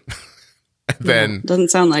 great. Then doesn't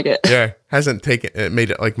sound like it. Yeah, hasn't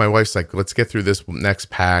made it. Like, my wife's like, let's get through this next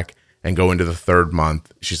pack and go into the 3rd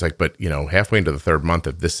month. She's like, but halfway into the 3rd month,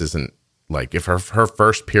 if this isn't like, if her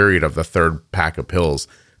first period of the 3rd pack of pills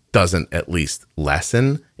doesn't at least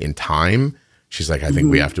lessen in time, she's like, I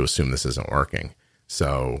think we have to assume this isn't working.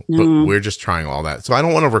 So, but we're just trying all that. So I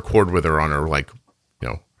don't want to record with her on her, like,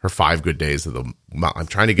 her 5 good days of the month. I'm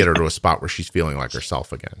trying to get her to a spot where she's feeling like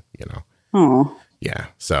herself again, Oh. Yeah.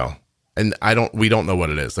 So, and we don't know what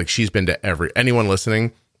it is. Like, she's been to anyone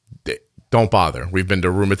listening, don't bother. We've been to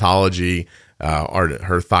rheumatology.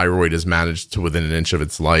 Her thyroid is managed to within an inch of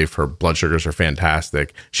its life. Her blood sugars are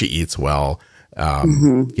fantastic. She eats well.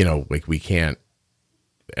 You know, like we can't,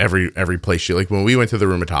 every place she, like when we went to the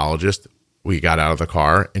rheumatologist, we got out of the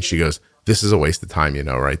car and she goes, "This is a waste of time, you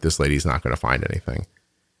know, right? This lady's not going to find anything."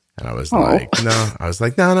 And I was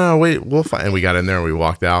like, no, wait, we'll find. And we got in there and we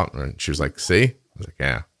walked out and she was like, "See?" I was like,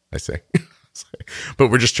 "Yeah, I see." But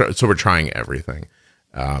we're just, so we're trying everything.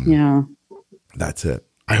 Yeah. That's it.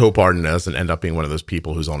 I hope Arden doesn't end up being one of those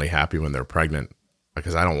people who's only happy when they're pregnant,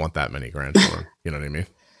 because I don't want that many grandchildren. You know what I mean?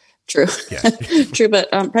 True. Yeah. True. But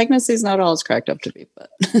pregnancy is not all it's cracked up to be. But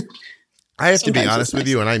I have to be honest with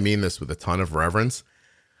you, and I mean this with a ton of reverence.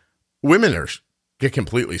 Women get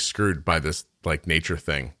completely screwed by this like nature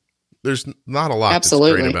thing. There's not a lot that's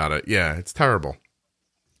great about it. Yeah, it's terrible.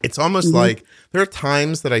 It's almost like there are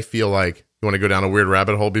times that I feel like, you want to go down a weird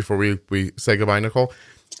rabbit hole before we say goodbye, Nicole?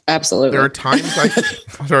 Absolutely. There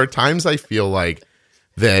are times I feel like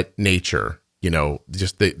that nature, you know,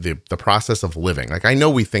 just the process of living. Like, I know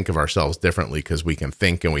we think of ourselves differently because we can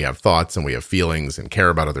think and we have thoughts and we have feelings and care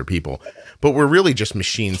about other people, but we're really just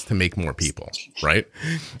machines to make more people, right?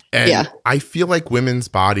 And I feel like women's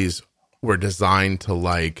bodies were designed to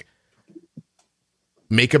like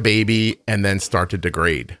make a baby and then start to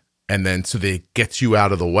degrade. And then so they gets you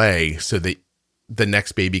out of the way so that the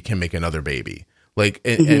next baby can make another baby. Like,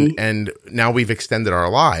 and now we've extended our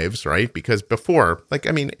lives, right? Because before, like,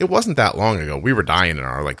 I mean, it wasn't that long ago. We were dying in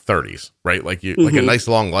our like 30s, right? Like like a nice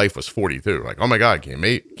long life was 42. Like, oh my God, can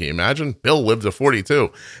you imagine? Bill lived to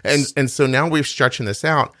 42. And so now we're stretching this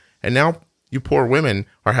out. And now you poor women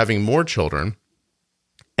are having more children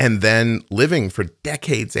and then living for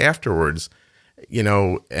decades afterwards, you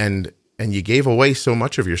know, and you gave away so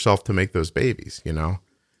much of yourself to make those babies, you know?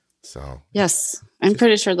 So yes, I'm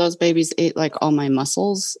pretty sure those babies ate like all my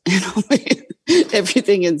muscles and all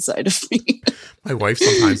everything inside of me. My wife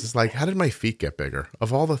sometimes is like, "How did my feet get bigger?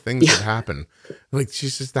 Of all the things that happened," like she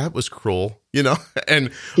says, "That was cruel," you know.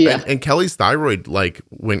 And Kelly's thyroid like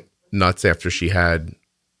went nuts after she had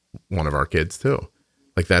one of our kids too.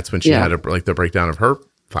 Like that's when she had the breakdown of her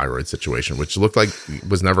thyroid situation, which looked like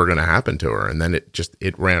was never going to happen to her, and then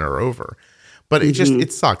it ran her over. But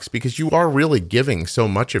it sucks because you are really giving so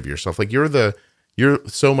much of yourself. Like you're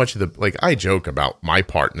so much of the, like I joke about my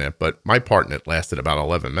part in it, but my part in it lasted about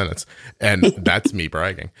 11 minutes and that's me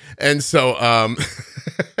bragging. And so,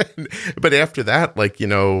 but after that, like, you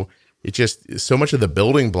know, it just, so much of the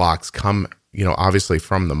building blocks come, you know, obviously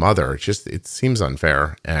from the mother. It seems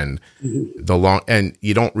unfair. And and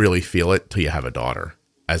you don't really feel it till you have a daughter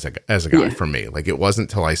as a guy for me. Like it wasn't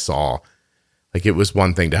till I saw, like it was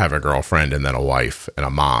one thing to have a girlfriend and then a wife and a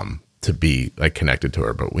mom to be like connected to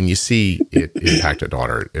her. But when you see it impact a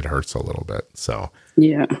daughter, it hurts a little bit. So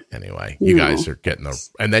anyway, you guys are getting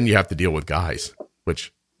and then you have to deal with guys,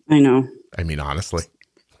 which I know. I mean, honestly,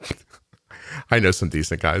 I know some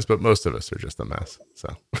decent guys, but most of us are just a mess.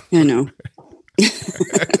 So I know.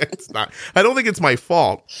 It's not, I don't think it's my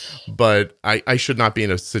fault, but I should not be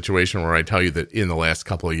in a situation where I tell you that in the last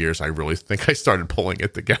couple of years, I really think I started pulling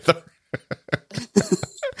it together.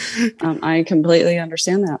 I completely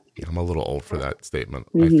understand that. I'm a little old for that statement.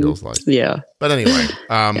 I feels like, But anyway,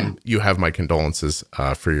 you have my condolences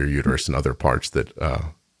for your uterus and other parts that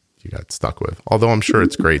you got stuck with. Although I'm sure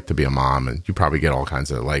it's great to be a mom, and you probably get all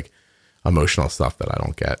kinds of like emotional stuff that I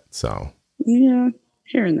don't get. So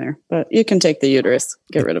here and there, but you can take the uterus,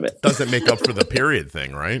 get rid of it. Doesn't make up for the period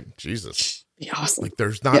thing, right? Jesus. Awesome. Like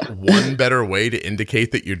there's not one better way to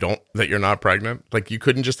indicate that you're not pregnant. Like you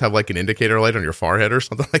couldn't just have like an indicator light on your forehead or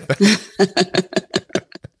something like that.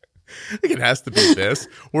 I think it has to be this.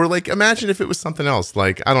 Or like imagine if it was something else.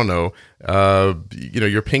 Like, I don't know, you know,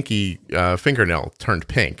 your pinky fingernail turned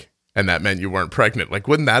pink and that meant you weren't pregnant. Like,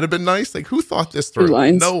 wouldn't that have been nice? Like who thought this through?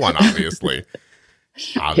 No one, obviously.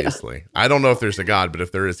 Obviously. I don't know if there's a God, but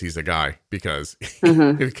if there is, he's a guy because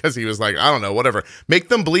because he was like, I don't know, whatever. Make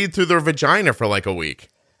them bleed through their vagina for like a week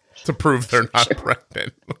to prove they're not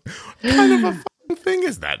pregnant. What kind of a fucking thing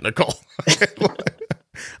is that, Nicole?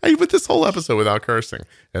 I went this whole episode without cursing,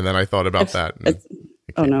 and then I thought about that.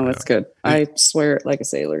 Oh no, it's good. I swear it like a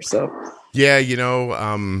sailor. So yeah, you know,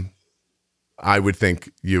 I would think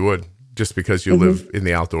you would, just because you live in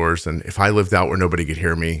the outdoors, and if I lived out where nobody could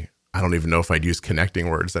hear me, I don't even know if I'd use connecting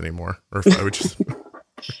words anymore, or if I would just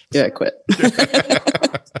quit.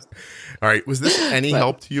 All right. Was this any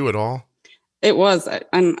help to you at all? It was.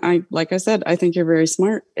 I like I said, I think you're very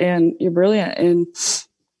smart and you're brilliant, and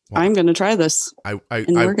I'm going to try this. And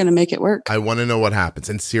we're going to make it work. I want to know what happens.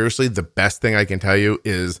 And seriously, the best thing I can tell you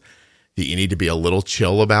is that you need to be a little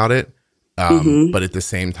chill about it. But at the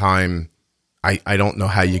same time, I don't know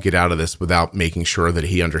how you get out of this without making sure that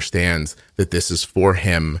he understands that this is for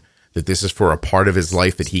him, that this is for a part of his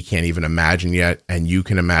life that he can't even imagine yet. And you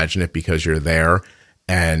can imagine it because you're there,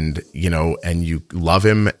 and, you know, and you love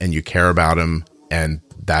him and you care about him. And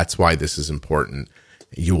that's why this is important.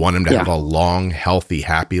 You want him to have a long, healthy,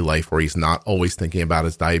 happy life where he's not always thinking about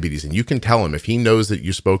his diabetes. And you can tell him, if he knows that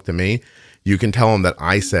you spoke to me, you can tell him that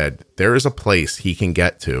I said there is a place he can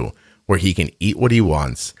get to where he can eat what he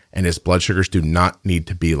wants and his blood sugars do not need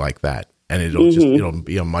to be like that. And it'll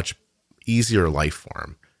be a much easier life for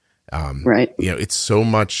him. Right. You know, it's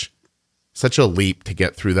such a leap to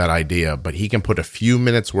get through that idea, but he can put a few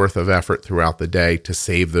minutes worth of effort throughout the day to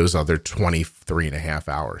save those other 23 and a half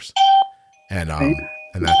hours. And, and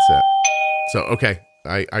that's it. So, okay.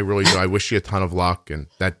 I really do. I wish you a ton of luck. And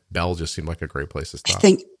that bell just seemed like a great place to stop. I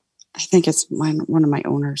think it's one of my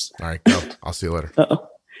owners. All right, go. I'll see you later. Uh-oh.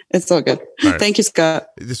 It's all good. All right. Thank you, Scott.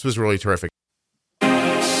 This was really terrific.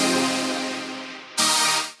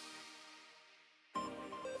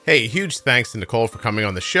 Hey, huge thanks to Nicole for coming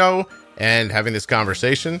on the show and having this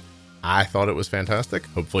conversation. I thought it was fantastic.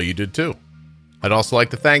 Hopefully you did too. I'd also like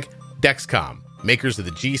to thank Dexcom, makers of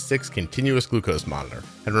the G6 continuous glucose monitor,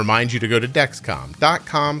 and remind you to go to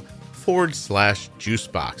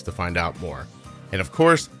dexcom.com/juicebox to find out more. And of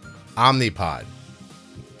course, Omnipod.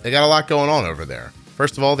 They got a lot going on over there.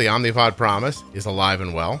 First of all, the Omnipod Promise is alive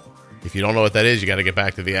and well. If you don't know what that is, you got to get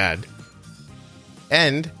back to the ad.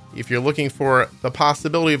 And if you're looking for the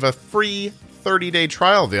possibility of a free 30-day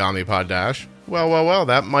trial of the Omnipod Dash, well,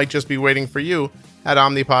 that might just be waiting for you at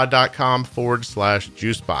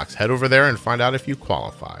omnipod.com/juicebox. Head over there and find out if you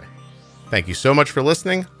qualify. Thank you so much for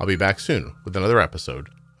listening. I'll be back soon with another episode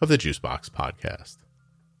of the Juicebox Podcast.